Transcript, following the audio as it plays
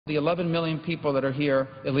the 11 million people that are here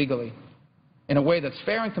illegally in a way that's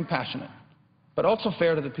fair and compassionate, but also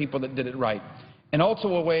fair to the people that did it right, and also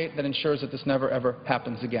a way that ensures that this never, ever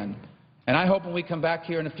happens again. And I hope when we come back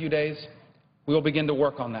here in a few days, we will begin to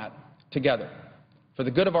work on that together for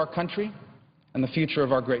the good of our country and the future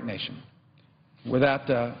of our great nation. With that,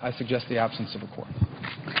 I suggest the absence of a quorum.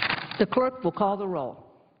 The clerk will call the roll.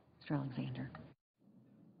 Mr. Alexander.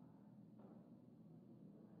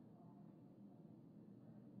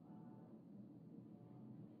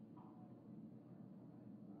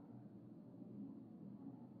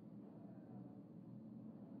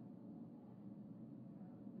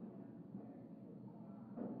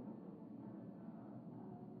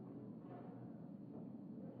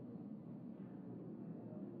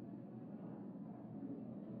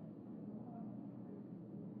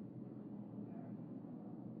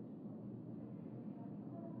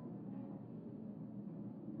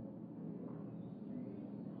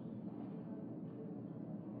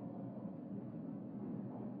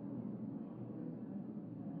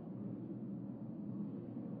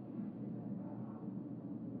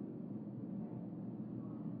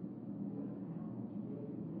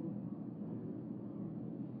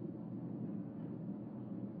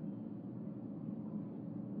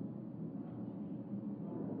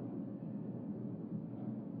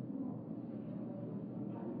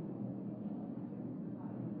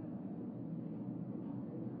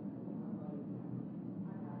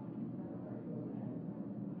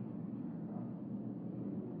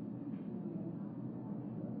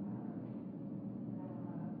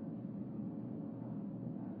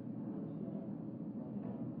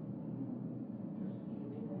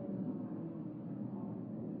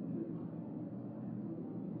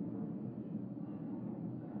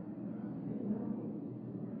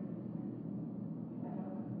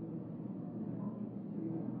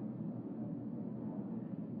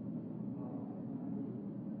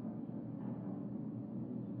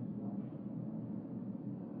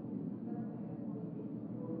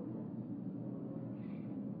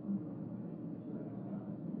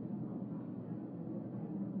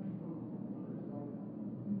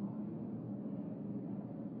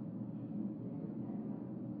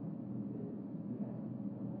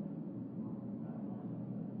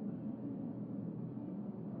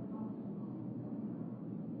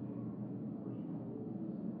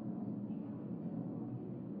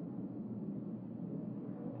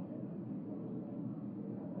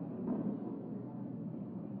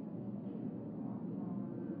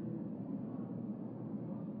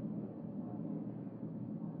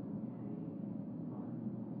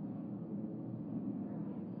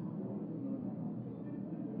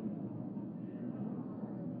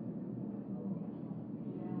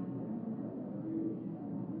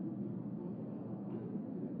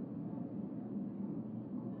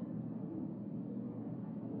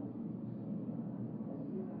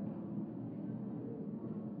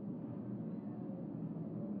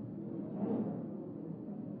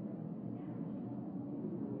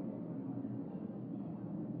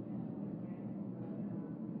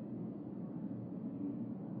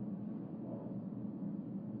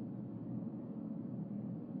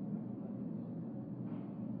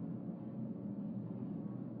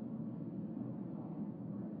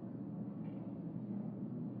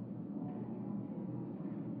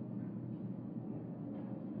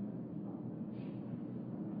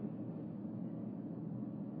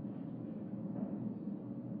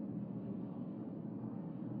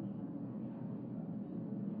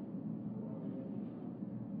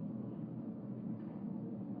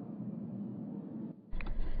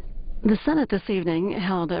 The Senate this evening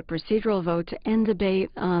held a procedural vote to end debate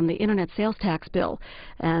on the Internet sales tax bill,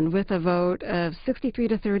 and with a vote of 63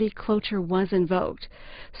 to 30, cloture was invoked.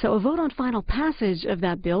 So a vote on final passage of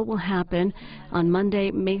that bill will happen on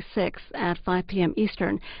Monday, May 6th at 5 p.m.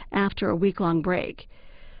 Eastern, after a week-long break.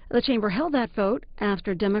 The chamber held that vote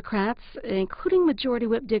after Democrats, including Majority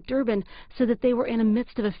Whip Dick Durbin, said that they were in the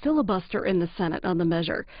midst of a filibuster in the Senate on the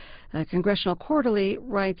measure. Congressional Quarterly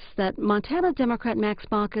writes that Montana Democrat Max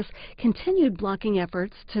Baucus continued blocking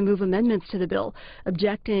efforts to move amendments to the bill,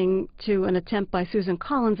 objecting to an attempt by Susan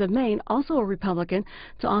Collins of Maine, also a Republican,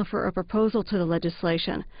 to offer a proposal to the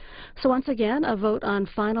legislation. So once again, a vote on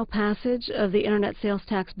final passage of the Internet sales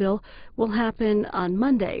tax bill will happen on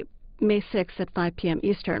Monday, May 6th at 5 p.m.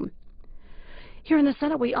 Eastern. Here in the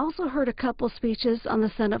Senate, we also heard a couple speeches on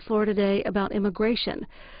the Senate floor today about immigration.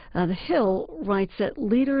 The Hill writes that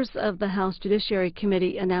leaders of the House Judiciary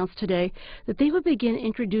Committee announced today that they would begin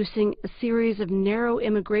introducing a series of narrow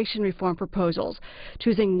immigration reform proposals,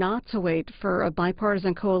 choosing not to wait for a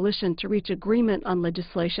bipartisan coalition to reach agreement on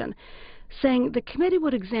legislation. saying the committee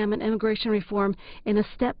would examine immigration reform in a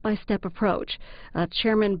step-by-step approach.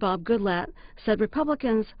 Chairman Bob Goodlatte said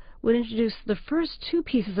Republicans would introduce the first two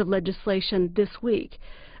pieces of legislation this week.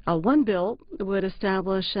 One bill would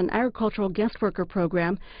establish an agricultural guest worker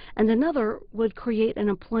program, and another would create an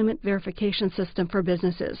employment verification system for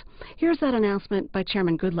businesses. Here's that announcement by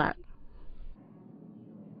Chairman Goodlatte.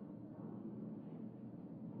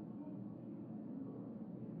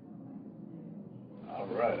 All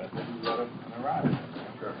right, I think we've got an arrival.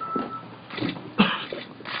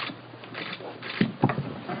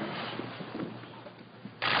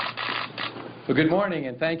 Well, good morning,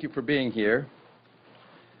 and thank you for being here.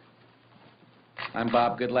 I'm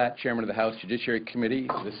Bob Goodlatte, Chairman of the House Judiciary Committee.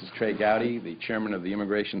 This is Trey Gowdy, the Chairman of the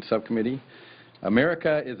Immigration Subcommittee.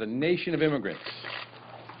 America is a nation of immigrants.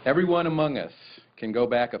 Everyone among us can go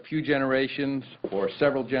back a few generations or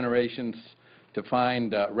several generations to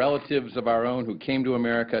find relatives of our own who came to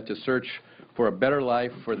America to search for a better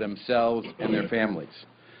life for themselves and their families.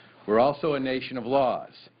 We're also a nation of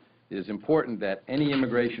laws. It is important that any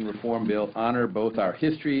immigration reform bill honor both our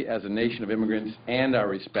history as a nation of immigrants and our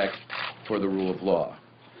respect for the rule of law.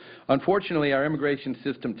 Unfortunately, our immigration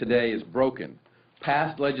system today is broken.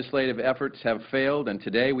 Past legislative efforts have failed, and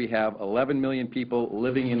today we have 11 million people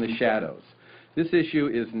living in the shadows. This issue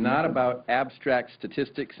is not about abstract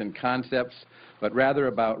statistics and concepts, but rather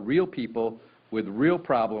about real people with real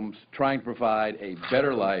problems trying to provide a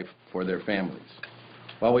better life for their families.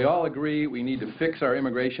 While we all agree we need to fix our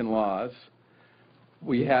immigration laws,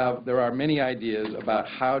 there are many ideas about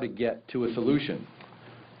how to get to a solution.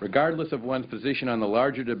 Regardless of one's position on the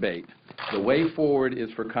larger debate, the way forward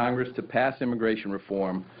is for Congress to pass immigration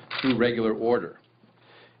reform through regular order.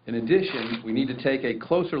 In addition, we need to take a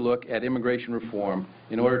closer look at immigration reform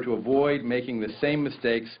in order to avoid making the same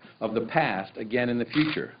mistakes of the past again in the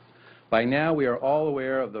future. By now, we are all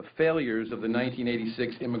aware of the failures of the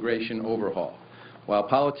 1986 immigration overhaul. While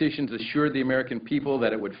politicians assured the American people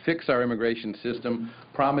that it would fix our immigration system,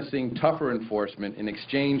 promising tougher enforcement in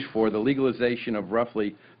exchange for the legalization of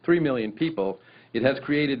roughly 3 million people, it has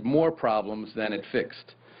created more problems than it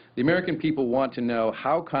fixed. The American people want to know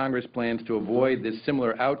how Congress plans to avoid this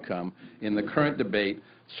similar outcome in the current debate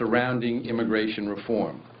surrounding immigration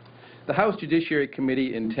reform. The House Judiciary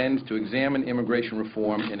Committee intends to examine immigration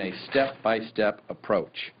reform in a step-by-step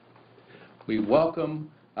approach. We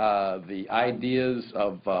welcome the ideas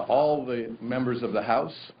of all the members of the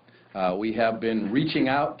House. We have been reaching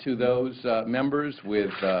out to those members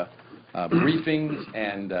with briefings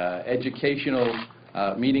and educational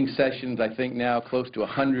meeting sessions. I think now close to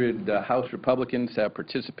 100 House Republicans have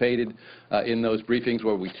participated in those briefings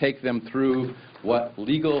where we take them through what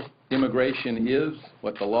legal immigration is,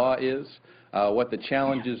 what the law is, what the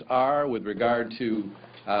challenges are with regard to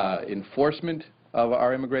enforcement of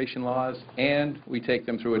our immigration laws, and we take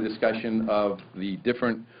them through a discussion of the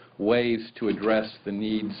different ways to address the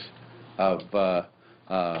needs of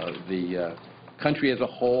the country as a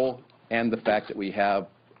whole and the fact that we have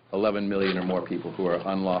 11 million or more people who are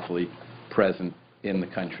unlawfully present in the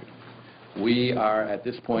country. We are at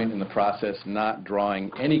this point in the process not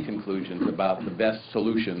drawing any conclusions about the best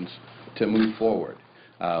solutions to move forward.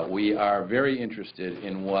 We are very interested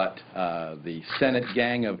in what the Senate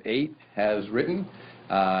Gang of 8 has written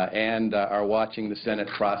and are watching the Senate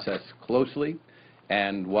process closely.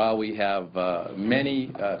 And while we have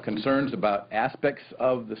many concerns about aspects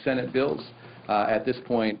of the Senate bills, at this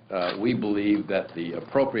point we believe that the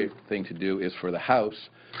appropriate thing to do is for the House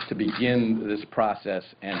to begin this process.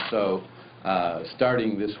 And so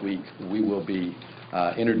starting this week, we will be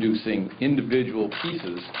introducing individual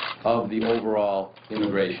pieces of the overall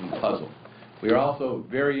immigration puzzle. We are also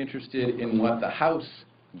very interested in what the House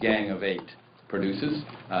Gang of 8 produces.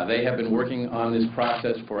 They have been working on this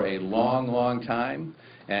process for a long, long time,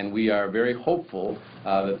 and we are very hopeful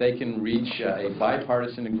that they can reach a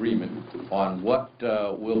bipartisan agreement on what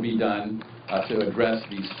will be done to address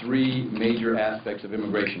these three major aspects of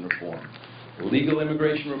immigration reform: legal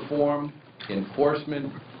immigration reform,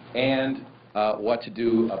 enforcement, and what to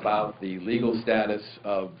do about the legal status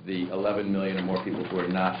of the 11 million or more people who are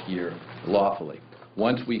not here lawfully.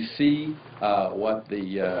 Once we see what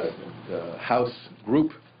the House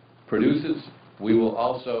group produces, we will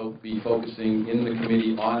also be focusing in the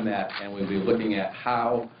committee on that, and we'll be looking at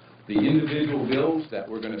how the individual bills that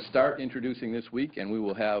we're going to start introducing this week, and we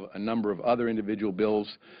will have a number of other individual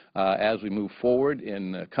bills as we move forward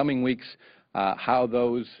in the coming weeks, how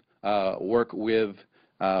those work with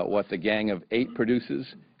what the Gang of 8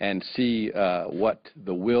 produces, and see what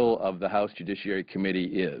the will of the House Judiciary Committee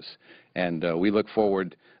is. And we look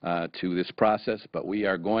forward to this process, but we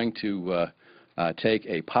are going to take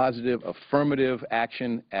a positive, affirmative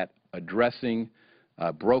action at addressing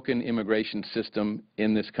a broken immigration system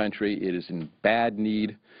in this country. It is in bad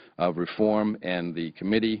need of reform, and the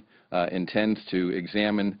committee intends to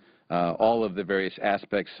examine all of the various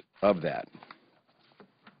aspects of that.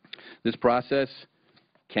 This process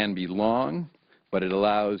can be long, but it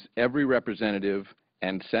allows every representative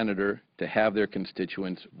and senator to have their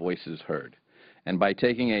constituents' voices heard. And by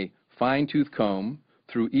taking a fine-tooth comb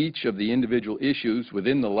through each of the individual issues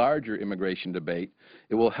within the larger immigration debate,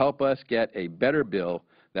 it will help us get a better bill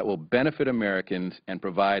that will benefit Americans and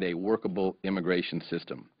provide a workable immigration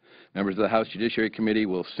system. Members of the House Judiciary Committee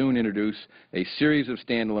will soon introduce a series of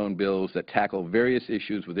standalone bills that tackle various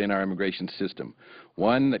issues within our immigration system.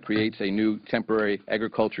 One that creates a new temporary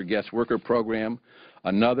agriculture guest worker program,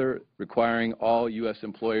 another requiring all U.S.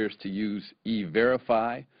 employers to use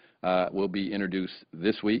E-Verify will be introduced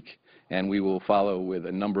this week, and we will follow with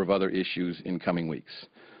a number of other issues in coming weeks.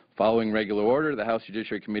 Following regular order, the House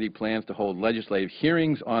Judiciary Committee plans to hold legislative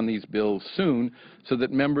hearings on these bills soon so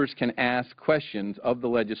that members can ask questions of the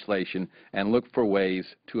legislation and look for ways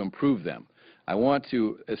to improve them. I want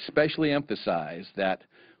to especially emphasize that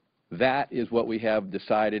that is what we have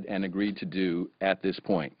decided and agreed to do at this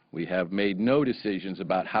point. We have made no decisions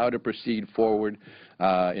about how to proceed forward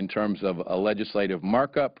in terms of a legislative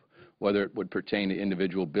markup, whether it would pertain to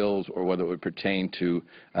individual bills or whether it would pertain to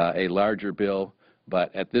a larger bill.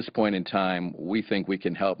 But at this point in time, we think we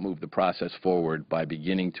can help move the process forward by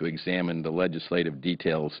beginning to examine the legislative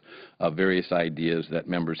details of various ideas that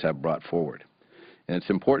members have brought forward. And it's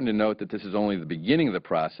important to note that this is only the beginning of the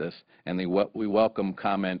process, and we welcome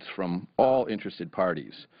comments from all interested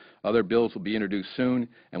parties. Other bills will be introduced soon,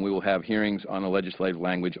 and we will have hearings on the legislative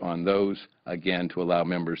language on those, again, to allow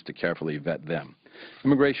members to carefully vet them.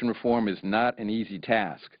 Immigration reform is not an easy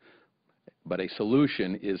task, but a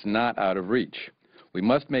solution is not out of reach. We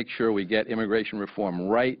must make sure we get immigration reform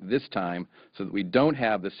right this time so that we don't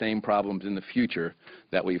have the same problems in the future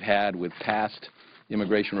that we've had with past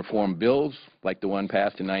immigration reform bills, like the one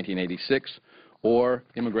passed in 1986, or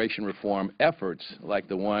immigration reform efforts like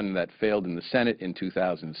the one that failed in the Senate in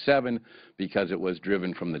 2007 because it was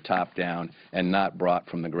driven from the top down and not brought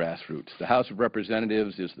from the grassroots. The House of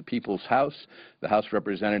Representatives is the people's house. The House of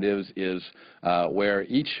Representatives is where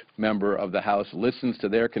each member of the House listens to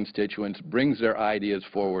their constituents, brings their ideas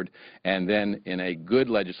forward, and then in a good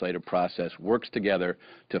legislative process works together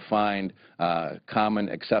to find common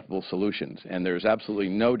acceptable solutions. And there's absolutely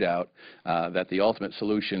no doubt that the ultimate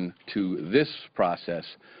solution to this process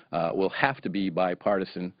will have to be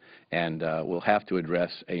bipartisan and will have to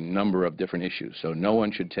address a number of different issues. So no one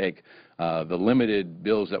should take the limited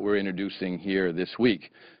bills that we're introducing here this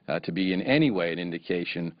week to be in any way an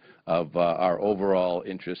indication of our overall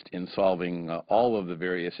interest in solving all of the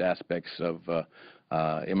various aspects of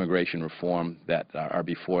immigration reform that are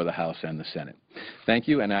before the House and the Senate. Thank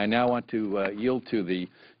you, and I now want to yield to the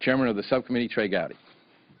Chairman of the Subcommittee, Trey Gowdy.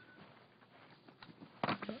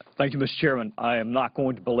 Thank you, Mr. Chairman. I am not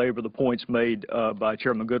going to belabor the points made by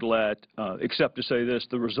Chairman Goodlatte, except to say this: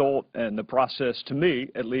 the result and the process, to me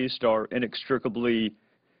at least, are inextricably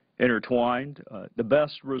intertwined. The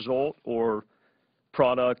best result or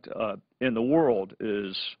product in the world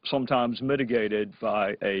is sometimes mitigated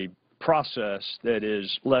by a process that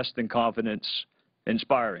is less than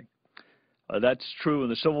confidence-inspiring. That's true in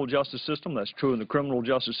the civil justice system, that's true in the criminal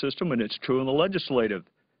justice system, and it's true in the legislative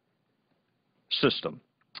system.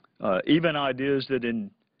 Even ideas that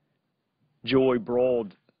enjoy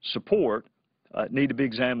broad support need to be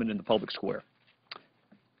examined in the public square.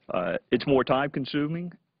 It's more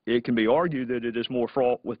time-consuming. It can be argued that it is more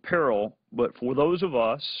fraught with peril, but for those of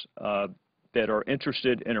us that are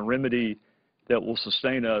interested in a remedy that will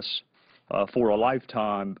sustain us for a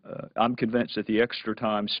lifetime, I'm convinced that the extra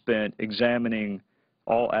time spent examining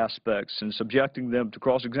all aspects and subjecting them to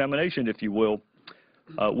cross-examination, if you will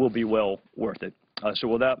be well worth it. So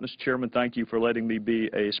with that, Mr. Chairman, thank you for letting me be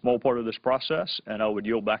a small part of this process, and I would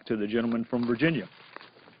yield back to the gentleman from Virginia.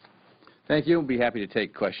 Thank you. I'll be happy to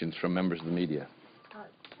take questions from members of the media.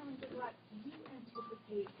 Chairman Goodlatte, do you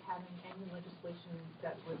anticipate having any legislation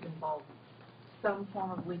that would involve some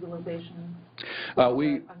form of legalization?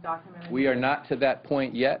 We are not to that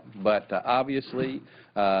point yet, but obviously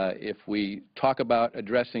if we talk about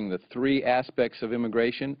addressing the three aspects of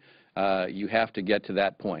immigration, you have to get to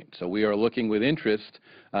that point. So we are looking with interest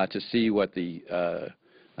to see what the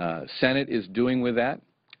Senate is doing with that.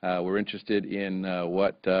 We're interested in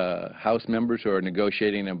what House members who are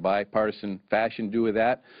negotiating in a bipartisan fashion do with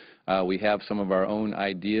that. We have some of our own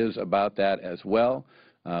ideas about that as well.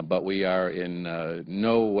 but we are in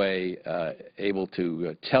no way able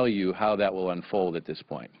to tell you how that will unfold at this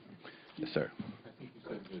point. Yes, sir. I think you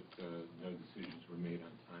said that no decisions were made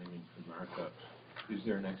on timing for markup. Is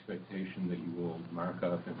there an expectation that you will mark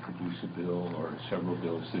up and produce a bill or several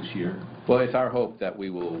bills this year? Well, it's our hope that we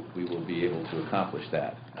will be able to accomplish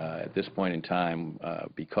that. At this point in time,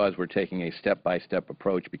 because we're taking a step-by-step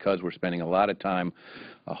approach, because we're spending a lot of time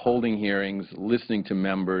holding hearings, listening to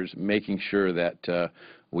members, making sure that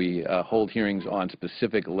we hold hearings on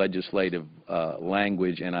specific legislative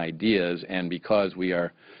language and ideas, and because we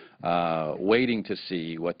are waiting to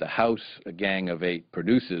see what the House Gang of Eight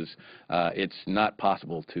produces, it's not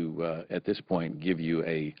possible to, at this point, give you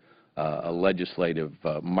a legislative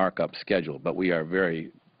markup schedule. But we are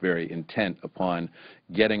very, very intent upon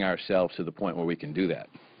getting ourselves to the point where we can do that.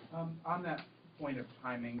 On that point of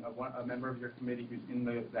timing, a member of your committee who's in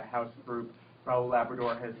the House group, Raul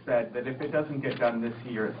Labrador, has said that if it doesn't get done this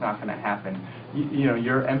year, it's not going to happen. You know,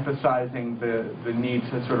 you're emphasizing the need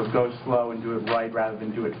to sort of go slow and do it right rather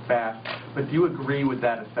than do it fast. But do you agree with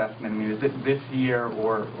that assessment? I mean, is it this year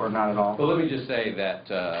or not at all? Well, let me just say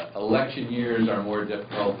that election years are more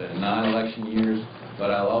difficult than non-election years,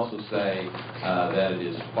 but I'll also say that it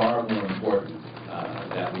is far more important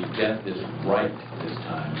that we get this right this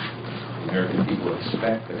time. The American people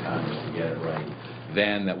expect the Congress to get it right,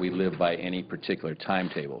 than that we live by any particular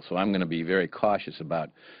timetable. So I'm going to be very cautious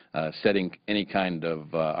about setting any kind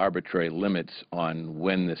of arbitrary limits on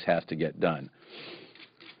when this has to get done.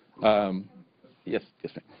 Yes, ma'am. If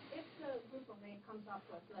the group of eight comes up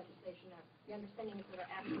with legislation, the understanding is that they're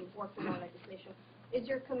actually working on legislation, is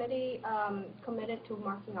your committee committed to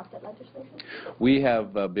marking up that legislation? We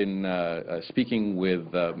have been speaking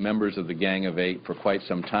with members of the Gang of Eight for quite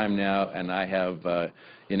some time now, and I have,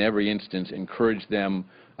 in every instance, encouraged them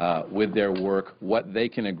with their work. What they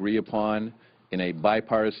can agree upon in a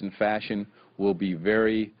bipartisan fashion will be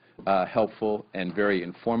very helpful and very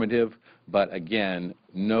informative, but again,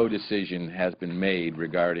 no decision has been made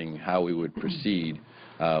regarding how we would proceed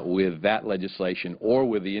with that legislation or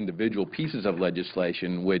with the individual pieces of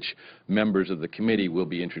legislation which members of the committee will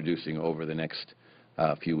be introducing over the next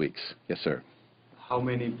few weeks. Yes, sir. How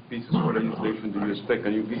many pieces of legislation do you expect?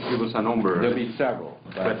 Can you give us a number? There'll be several,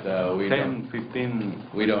 but we 10, 15?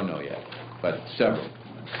 We don't know yet, but several.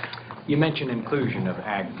 You mentioned inclusion of an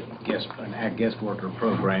ag guest worker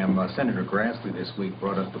program. Senator Grassley this week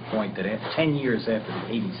brought up the point that 10 years after the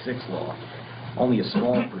 '86 law, only a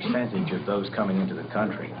small percentage of those coming into the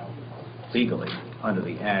country legally under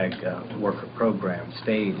the ag worker program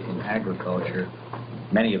stayed in agriculture.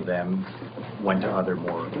 Many of them went to other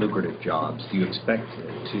more lucrative jobs. Do you expect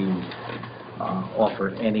to offer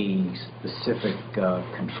any specific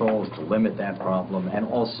controls to limit that problem? And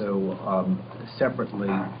also, separately,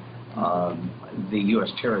 the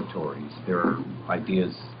U.S. territories, there are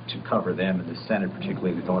ideas to cover them in the Senate,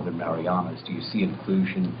 particularly the Northern Marianas. Do you see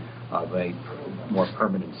inclusion of a more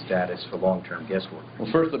permanent status for long-term guest workers? Well,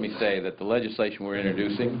 first let me say that the legislation we're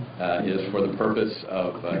introducing is for the purpose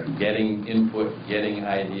of getting input, getting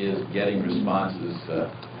ideas, getting responses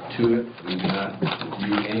to it. We do not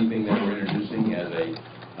view anything that we're introducing as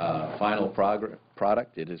a final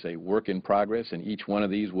product. It is a work in progress, and each one of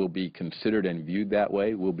these will be considered and viewed that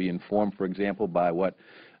way. We'll be informed, for example, by what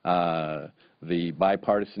the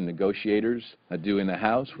bipartisan negotiators do in the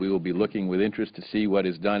House. We will be looking with interest to see what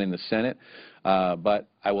is done in the Senate. But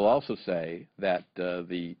I will also say that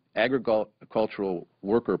the agricultural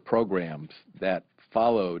worker programs that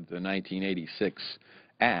followed the 1986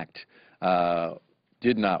 Act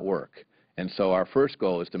did not work. And so our first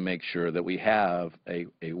goal is to make sure that we have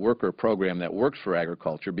a worker program that works for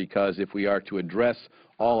agriculture, because if we are to address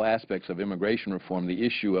all aspects of immigration reform, the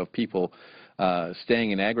issue of people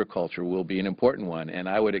staying in agriculture will be an important one. And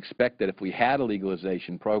I would expect that if we had a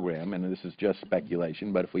legalization program, and this is just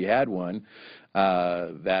speculation, but if we had one,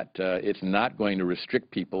 that it's not going to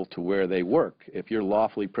restrict people to where they work. If you're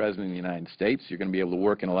lawfully present in the United States, you're going to be able to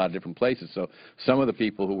work in a lot of different places. So some of the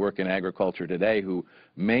people who work in agriculture today who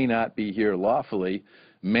may not be here lawfully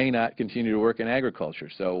may not continue to work in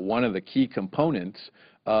agriculture. So one of the key components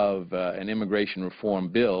of an immigration reform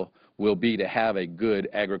bill will be to have a good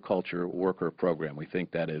agriculture worker program. We think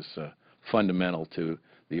that is fundamental to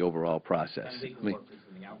the overall process.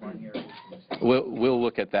 We'll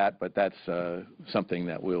look at that, but that's something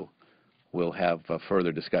that we'll have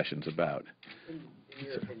further discussions about. In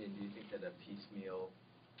your opinion, do you think that a piecemeal,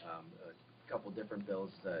 a couple different bills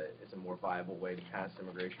is a more viable way to pass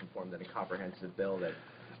immigration reform than a comprehensive bill? That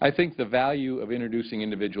I think the value of introducing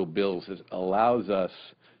individual bills allows us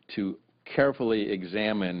to carefully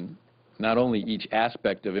examine not only each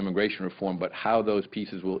aspect of immigration reform, but how those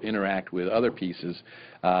pieces will interact with other pieces,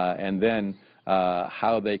 and then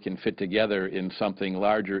how they can fit together in something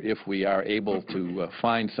larger if we are able to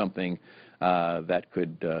find something that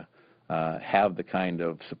could have the kind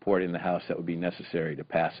of support in the House that would be necessary to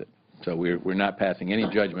pass it. So we're not passing any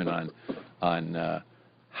judgment on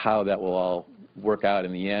how that will all work out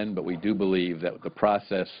in the end, but we do believe that the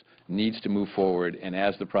process needs to move forward, and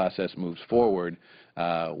as the process moves forward,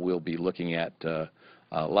 we'll be looking at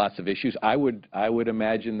lots of issues. I would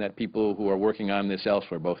imagine that people who are working on this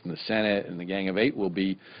elsewhere, both in the Senate and the Gang of Eight, will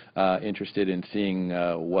be interested in seeing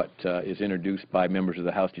what is introduced by members of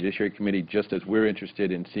the House Judiciary Committee, just as we're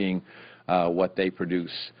interested in seeing what they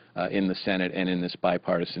produce in the Senate and in this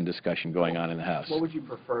bipartisan discussion going on in the House. What would you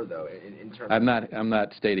prefer, though, in terms I'm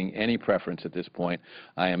not stating any preference at this point.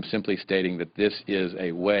 I am simply stating that this is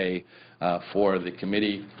a way for the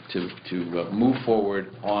committee to move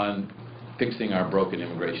forward on fixing our broken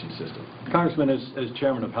immigration system. Congressman, as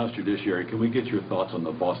chairman of House Judiciary, can we get your thoughts on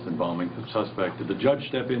the Boston bombing suspect? Did the judge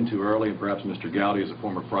step in too early, and perhaps Mr. Gowdy, as a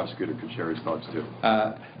former prosecutor, could share his thoughts too?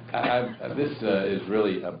 This is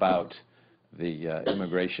really about the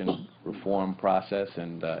immigration reform process,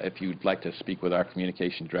 and if you'd like to speak with our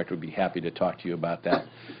communications director, we'd be happy to talk to you about that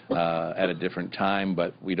at a different time,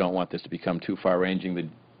 but we don't want this to become too far-ranging. The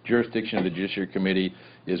jurisdiction of the Judiciary Committee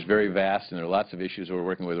is very vast, and there are lots of issues we're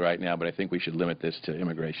working with right now, but I think we should limit this to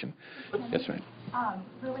immigration. Yes, ma'am.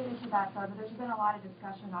 Related to that, though, there's been a lot of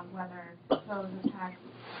discussion on whether those attacks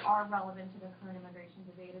are relevant to the current immigration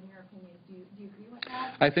debate. In your opinion, do you agree with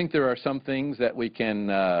that? I think there are some things that we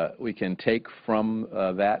can take from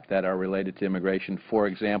that are related to immigration. For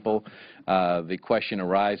example, the question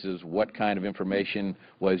arises, what kind of information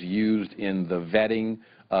was used in the vetting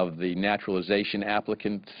of the naturalization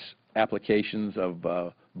applications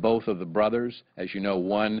of both of the brothers? As you know,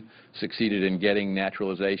 one succeeded in getting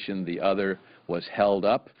naturalization, the other was held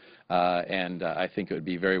up, and I think it would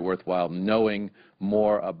be very worthwhile knowing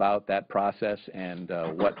more about that process and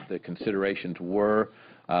what the considerations were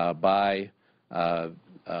by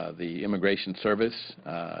the Immigration Service,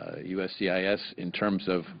 USCIS, in terms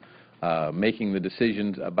of making the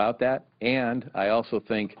decisions about that. And I also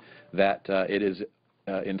think that it is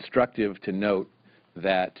instructive to note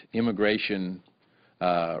that immigration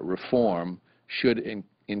reform should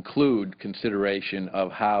include consideration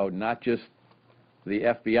of how not just the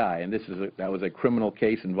FBI, and that was a criminal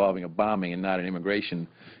case involving a bombing and not an immigration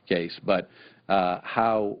case, but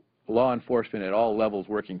how law enforcement at all levels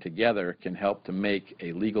working together can help to make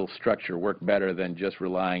a legal structure work better than just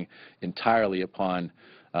relying entirely upon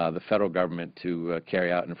the federal government to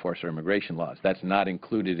carry out and enforce our immigration laws. That's not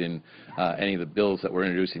included in any of the bills that we're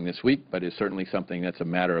introducing this week, but is certainly something that's a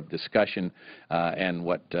matter of discussion, and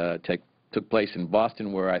what took place in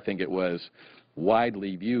Boston, where I think it was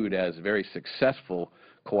widely viewed as very successful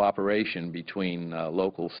cooperation between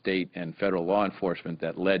local, state, and federal law enforcement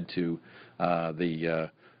that led to the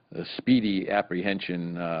speedy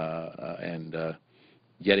apprehension and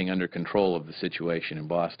getting under control of the situation in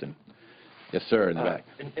Boston. Yes, sir, in the back.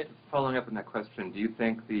 Following up on that question, do you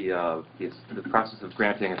think the process of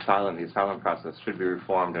granting asylum, the asylum process, should be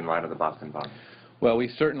reformed in light of the Boston bombing? Well, we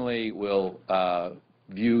certainly will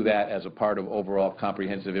view that as a part of overall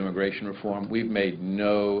comprehensive immigration reform. We've made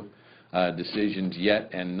no decisions yet,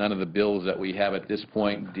 and none of the bills that we have at this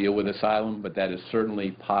point deal with asylum, but that is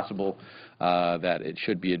certainly possible that it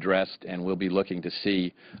should be addressed, and we'll be looking to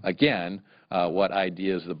see, again, what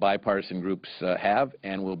ideas the bipartisan groups have,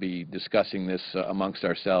 and we'll be discussing this amongst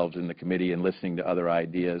ourselves in the committee and listening to other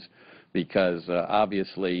ideas, because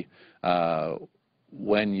obviously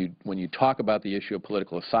when you talk about the issue of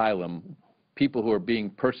political asylum, people who are being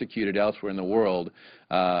persecuted elsewhere in the world,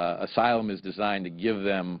 asylum is designed to give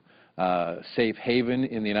them safe haven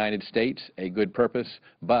in the United States, a good purpose,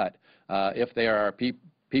 but if there are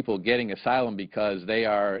people getting asylum because they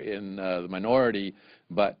are in the minority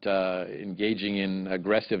but engaging in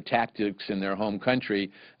aggressive tactics in their home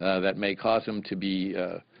country that may cause them to be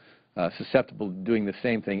susceptible to doing the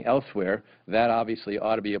same thing elsewhere, that obviously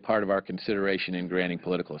ought to be a part of our consideration in granting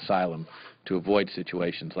political asylum to avoid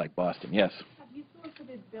situations like Boston. Yes? Have you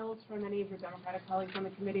solicited bills from any of your Democratic colleagues on the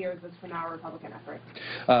committee, or is this for now a Republican effort?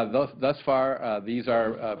 Thus far, these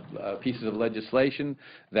are pieces of legislation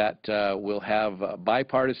that will have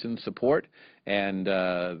bipartisan support, and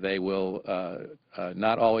they will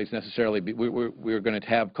not always necessarily be, we're going to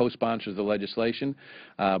have co-sponsors of the legislation,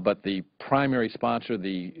 but the primary sponsor,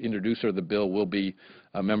 the introducer of the bill, will be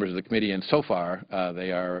members of the committee, and so far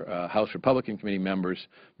they are House Republican committee members,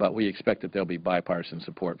 but we expect that there will be bipartisan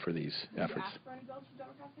support for these efforts. Did you ask for any bills from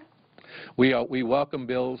Democrats yet? We welcome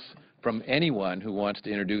bills from anyone who wants to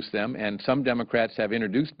introduce them, and some Democrats have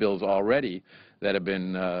introduced bills already that have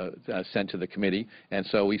been sent to the committee, and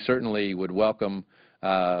so we certainly would welcome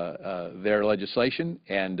their legislation,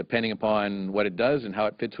 and depending upon what it does and how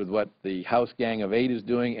it fits with what the House Gang of Eight is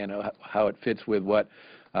doing and how it fits with what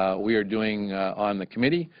we are doing on the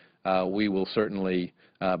committee, we will certainly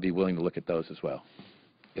be willing to look at those as well.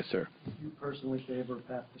 Yes, sir. Do you personally favor a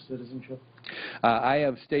path to citizenship? I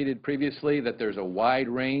have stated previously that there's a wide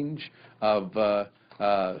range of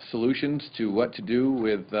solutions to what to do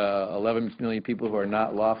with 11 million people who are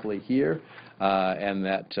not lawfully here, and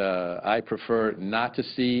that I prefer not to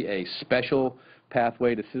see a special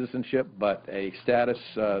pathway to citizenship, but a status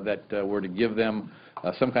that were to give them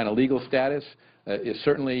some kind of legal status is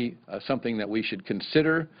certainly something that we should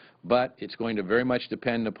consider, but it's going to very much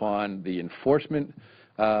depend upon the enforcement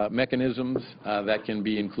mechanisms that can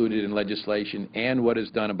be included in legislation and what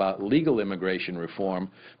is done about legal immigration reform,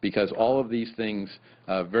 because all of these things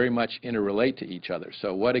very much interrelate to each other.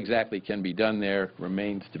 So what exactly can be done there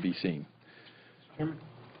remains to be seen.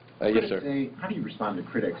 Yes, sir. How do you respond to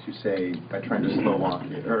critics who say, by trying to slow walk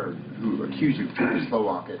it, or who accuse you of trying to slow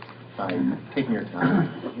walk it by taking your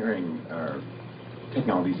time, hearing or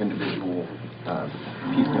taking all these individual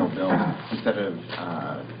piecemeal bills instead of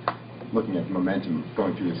looking at the momentum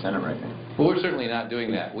going through the Senate right now? Well, we're certainly not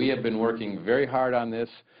doing that. We have been working very hard on this,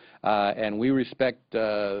 and we respect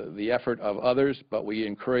the effort of others, but we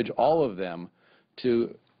encourage all of them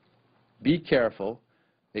to be careful,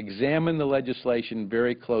 examine the legislation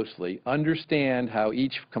very closely, understand how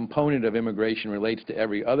each component of immigration relates to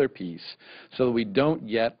every other piece, so that we don't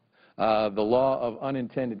get the law of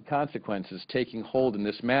unintended consequences taking hold in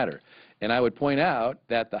this matter. And I would point out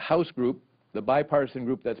that the House group, the bipartisan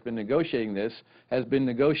group that's been negotiating this, has been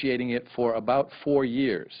negotiating it for about 4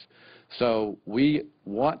 years. So we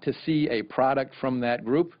want to see a product from that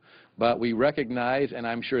group, but we recognize, and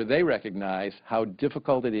I'm sure they recognize, how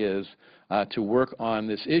difficult it is to work on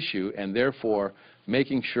this issue, and therefore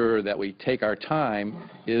making sure that we take our time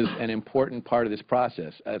is an important part of this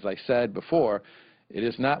process. As I said before, it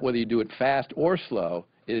is not whether you do it fast or slow,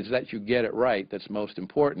 it is that you get it right that's most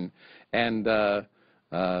important. And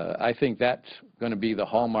I think that's going to be the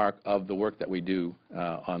hallmark of the work that we do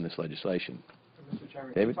on this legislation. Mr.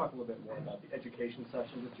 Chairman, David? can you talk a little bit more about the education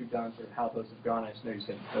sessions that you've done, sort of how those have gone? I just know you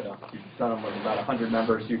said that you've done them with about 100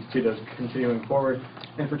 members. You see those continuing forward.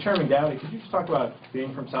 And for Chairman Gowdy, could you just talk about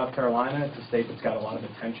being from South Carolina? It's a state that's got a lot of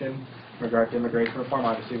attention in regard to immigration reform.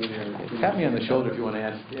 Obviously, with your... Tap me on the shoulder if you want to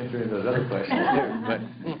answer those other questions,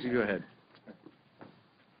 but you go ahead.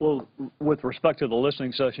 Well, with respect to the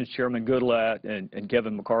listening sessions, Chairman Goodlatte and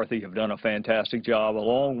Kevin McCarthy have done a fantastic job,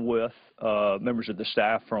 along with members of the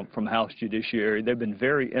staff from House Judiciary. They've been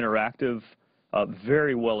very interactive,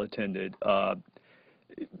 very well attended,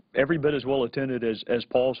 every bit as well attended as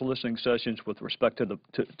Paul's listening sessions with respect to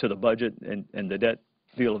the budget and the debt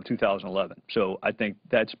deal of 2011. So I think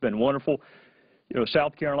that's been wonderful. You know,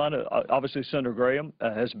 South Carolina, obviously Senator Graham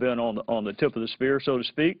has been on the tip of the spear, so to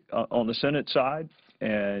speak, on the Senate side.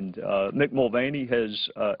 And Mick Mulvaney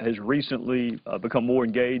has recently become more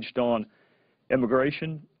engaged on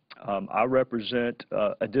immigration. I represent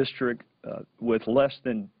a district with less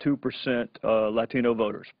than 2% Latino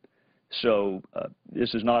voters. So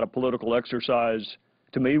this is not a political exercise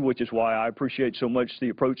to me, which is why I appreciate so much the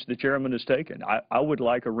approach the chairman has taken. I would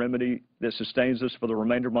like a remedy that sustains us for the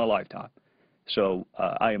remainder of my lifetime. So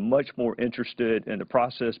I am much more interested in the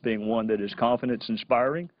process being one that is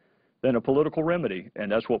confidence-inspiring than a political remedy,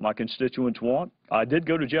 and that's what my constituents want. I did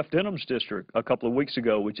go to Jeff Denham's district a couple of weeks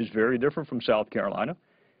ago, which is very different from South Carolina,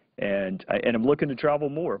 and I'm looking to travel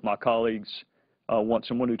more. If my colleagues want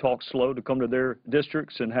someone who talks slow to come to their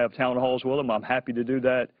districts and have town halls with them, I'm happy to do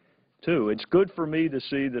that too. It's good for me to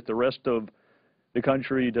see that the rest of the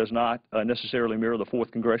country does not necessarily mirror the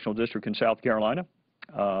 4th Congressional District in South Carolina,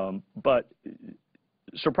 but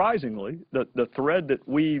surprisingly, the thread that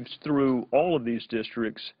weaves through all of these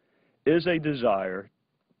districts is a desire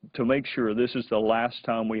to make sure this is the last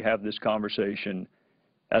time we have this conversation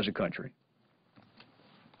as a country.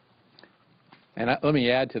 And let me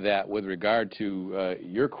add to that with regard to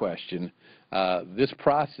your question. This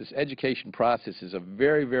process, education process, is a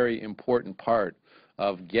very, very important part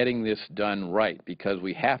of getting this done right, because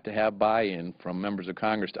we have to have buy-in from members of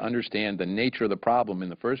Congress to understand the nature of the problem in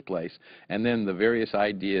the first place, and then the various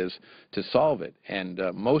ideas to solve it. And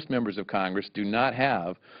most members of Congress do not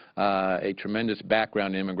have a tremendous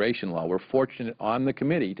background in immigration law. We're fortunate on the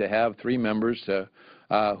committee to have 3 members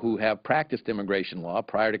who have practiced immigration law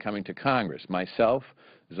prior to coming to Congress, myself,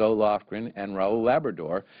 Zoe Lofgren, and Raul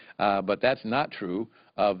Labrador, but that's not true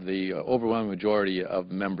of the overwhelming majority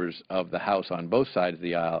of members of the House on both sides of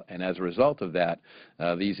the aisle, and as a result of that,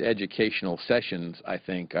 these educational sessions, I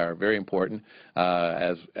think, are very important.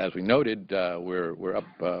 As we noted, we're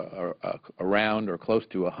up around or close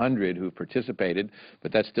to 100 who participated,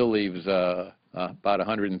 but that still leaves about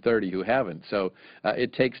 130 who haven't. So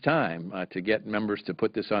it takes time to get members to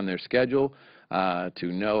put this on their schedule, to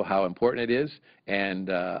know how important it is,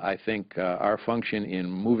 and I think our function in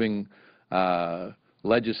moving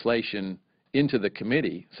legislation into the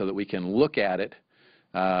committee so that we can look at it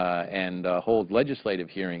and hold legislative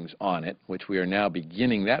hearings on it, which we are now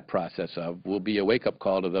beginning that process of, will be a wake-up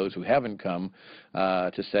call to those who haven't come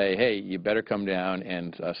to say, hey, you better come down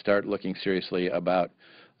and start looking seriously about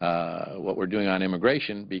what we're doing on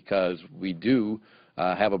immigration, because we do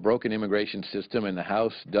have a broken immigration system, and the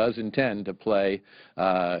House does intend to play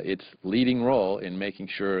its leading role in making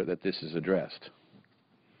sure that this is addressed.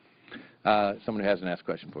 Someone who hasn't asked a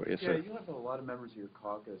question for you. Yes, sir. Yeah, you have a lot of members of your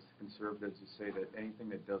caucus, conservatives, who say that anything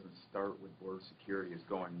that doesn't start with border security is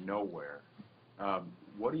going nowhere.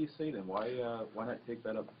 What do you say then? Why not take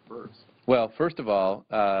that up first? Well, first of all,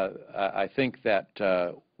 I think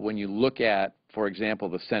that when you look at, for example,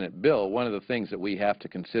 the Senate bill, one of the things that we have to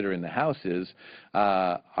consider in the House is,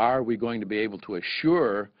 are we going to be able to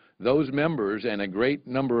assure those members and a great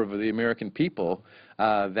number of the American people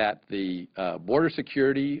that the border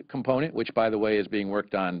security component, which, by the way, is being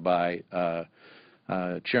worked on by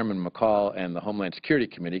Chairman McCall and the Homeland Security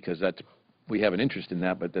Committee, because we have an interest in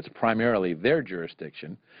that, but that's primarily their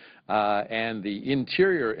jurisdiction, and the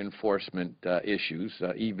interior enforcement issues.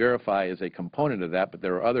 E-Verify is a component of that, but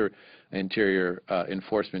there are other interior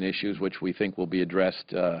enforcement issues which we think will be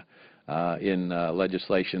addressed in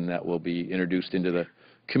legislation that will be introduced into the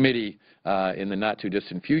committee in the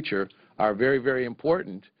not-too-distant future, are very, very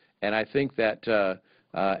important. And I think that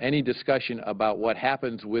any discussion about what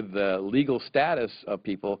happens with the legal status of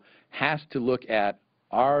people has to look at,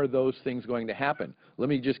 are those things going to happen? Let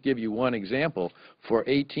me just give you one example. For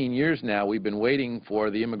 18 years now, we've been waiting for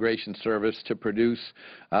the Immigration Service to produce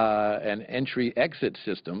an entry-exit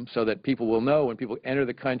system so that people will know when people enter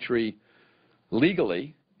the country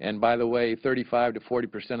legally, and by the way, 35 to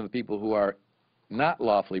 40% of the people who are not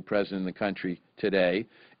lawfully present in the country today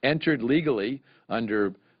entered legally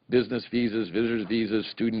under business visas, visitors visas,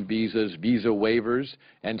 student visas, visa waivers,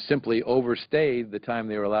 and simply overstayed the time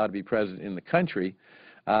they were allowed to be present in the country.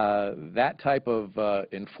 That type of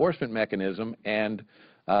enforcement mechanism and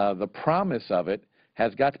the promise of it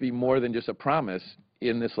has got to be more than just a promise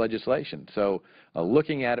in this legislation. So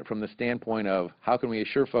looking at it from the standpoint of how can we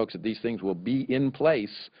assure folks that these things will be in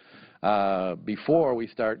place before we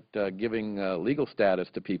start giving legal status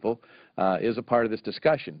to people is a part of this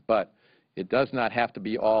discussion. But it does not have to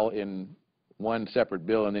be all in one separate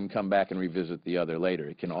bill and then come back and revisit the other later.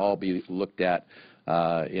 It can all be looked at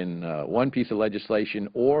in one piece of legislation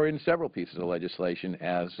or in several pieces of legislation,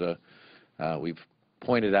 as we've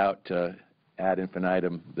pointed out ad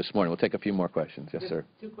infinitum this morning. We'll take a few more questions. Yes, sir.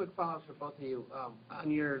 Two quick follow-ups for both of you. On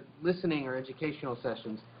your listening or educational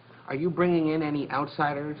sessions, are you bringing in any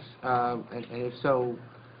outsiders? And if so,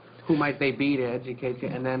 who might they be to educate you?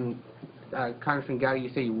 And then, Congressman Gowdy, you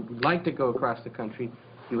say you would like to go across the country.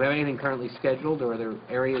 Do you have anything currently scheduled, or are there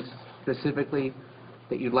areas specifically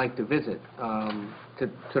that you'd like to visit to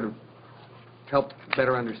sort of help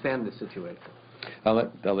better understand the situation? I'll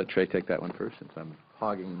let Trey take that one first, since I'm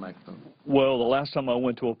hogging the microphone. Well, the last time I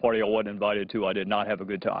went to a party I wasn't invited to, I did not have a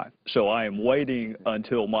good time. So I am waiting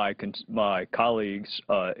until my colleagues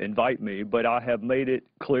invite me, but I have made it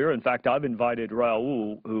clear. In fact, I've invited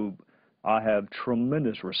Raul, who I have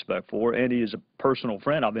tremendous respect for, and he is a personal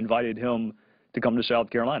friend. I've invited him to come to South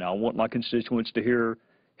Carolina. I want my constituents to hear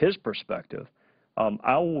his perspective.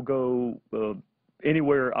 I will go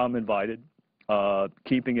anywhere I'm invited,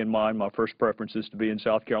 keeping in mind my first preference is to be in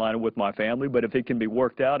South Carolina with my family, but if it can be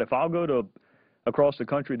worked out, if I'll go to across the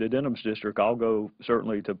country, the Denham's District, I'll go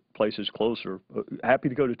certainly to places closer. Happy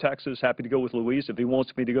to go to Texas, happy to go with Luis. If he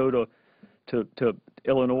wants me to go to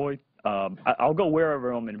Illinois, I'll go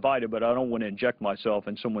wherever I'm invited, but I don't want to inject myself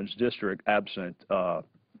in someone's district absent an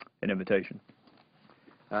invitation.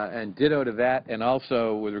 And ditto to that, and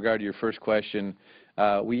also with regard to your first question,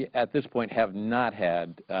 we at this point have not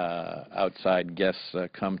had outside guests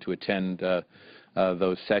come to attend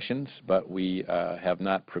those sessions, but we have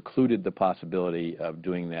not precluded the possibility of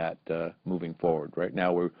doing that moving forward. Right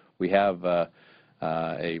now we have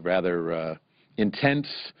a rather intense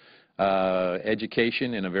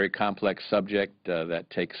education in a very complex subject that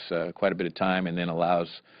takes quite a bit of time and then allows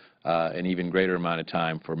an even greater amount of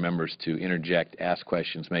time for members to interject, ask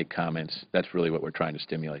questions, make comments. That's really what we're trying to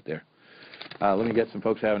stimulate there. Let me get some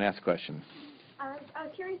folks who haven't asked questions. I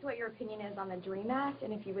was curious what your opinion is on the DREAM Act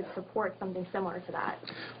and if you would support something similar to that.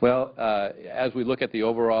 Well, as we look at the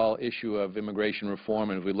overall issue of immigration reform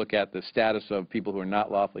and as we look at the status of people who are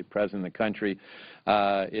not lawfully present in the country,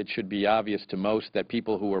 it should be obvious to most that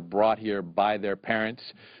people who were brought here by their parents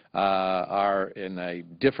are in a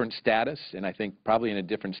different status, and I think probably in a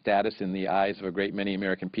different status in the eyes of a great many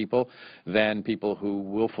American people than people who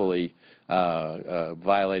willfully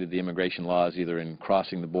violated the immigration laws either in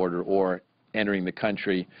crossing the border or entering the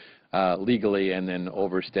country legally and then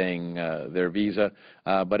overstaying their visa.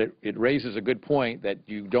 But it raises a good point that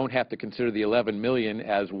you don't have to consider the 11 million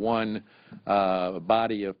as one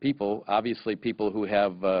body of people. Obviously, people who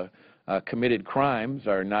have committed crimes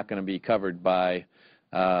are not going to be covered by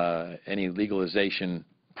any legalization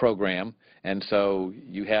program. And so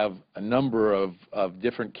you have a number of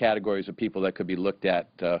different categories of people that could be looked at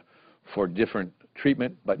for different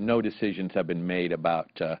treatment, but no decisions have been made about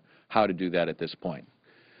how to do that at this point.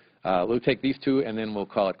 We'll take these two and then we'll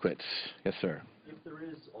call it quits. Yes, sir. If there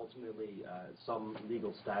is ultimately some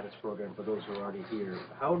legal status program for those who are already here,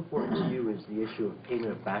 how important to you is the issue of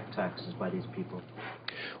payment of back taxes by these people?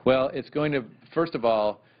 Well, it's going to, first of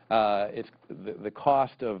all, it's the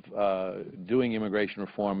cost of doing immigration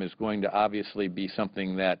reform is going to obviously be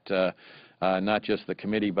something that not just the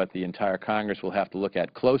committee but the entire Congress will have to look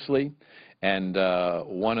at closely. And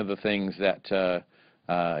one of the things that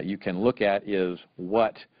you can look at is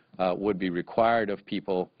what would be required of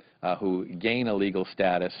people who gain a legal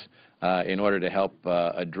status in order to help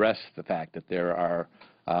address the fact that there are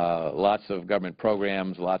lots of government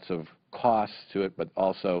programs, lots of costs to it, but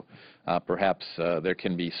also perhaps there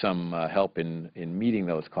can be some help in meeting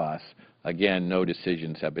those costs. Again, no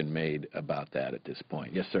decisions have been made about that at this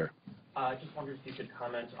point. Yes, sir. I just wondered if you could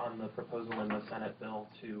comment on the proposal in the Senate bill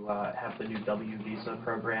to have the new W visa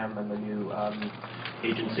program and the new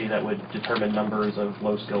agency that would determine numbers of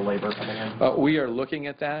low-skilled labor coming in. We are looking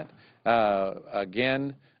at that.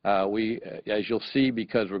 Again, as you'll see,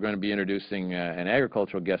 because we're going to be introducing an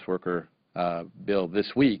agricultural guest worker bill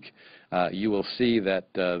this week, you will see that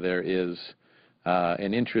there is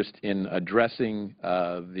an interest in addressing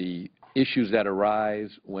the issues that arise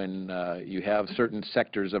when you have certain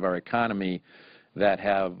sectors of our economy that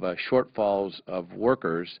have shortfalls of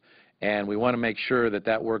workers, and we want to make sure that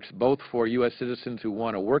that works both for U.S. citizens who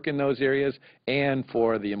want to work in those areas and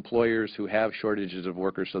for the employers who have shortages of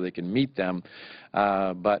workers so they can meet them.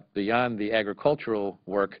 But beyond the agricultural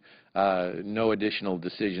work, no additional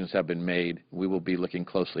decisions have been made. We will be looking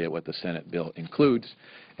closely at what the Senate bill includes.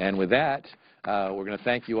 And with that, we're going to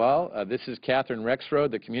thank you all. This is Catherine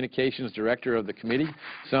Rexroad, the Communications Director of the committee.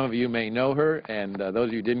 Some of you may know her, and those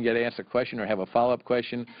of you who didn't get to ask a question or have a follow-up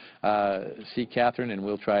question, see Catherine, and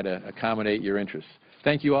we'll try to accommodate your interests.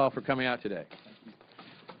 Thank you all for coming out today.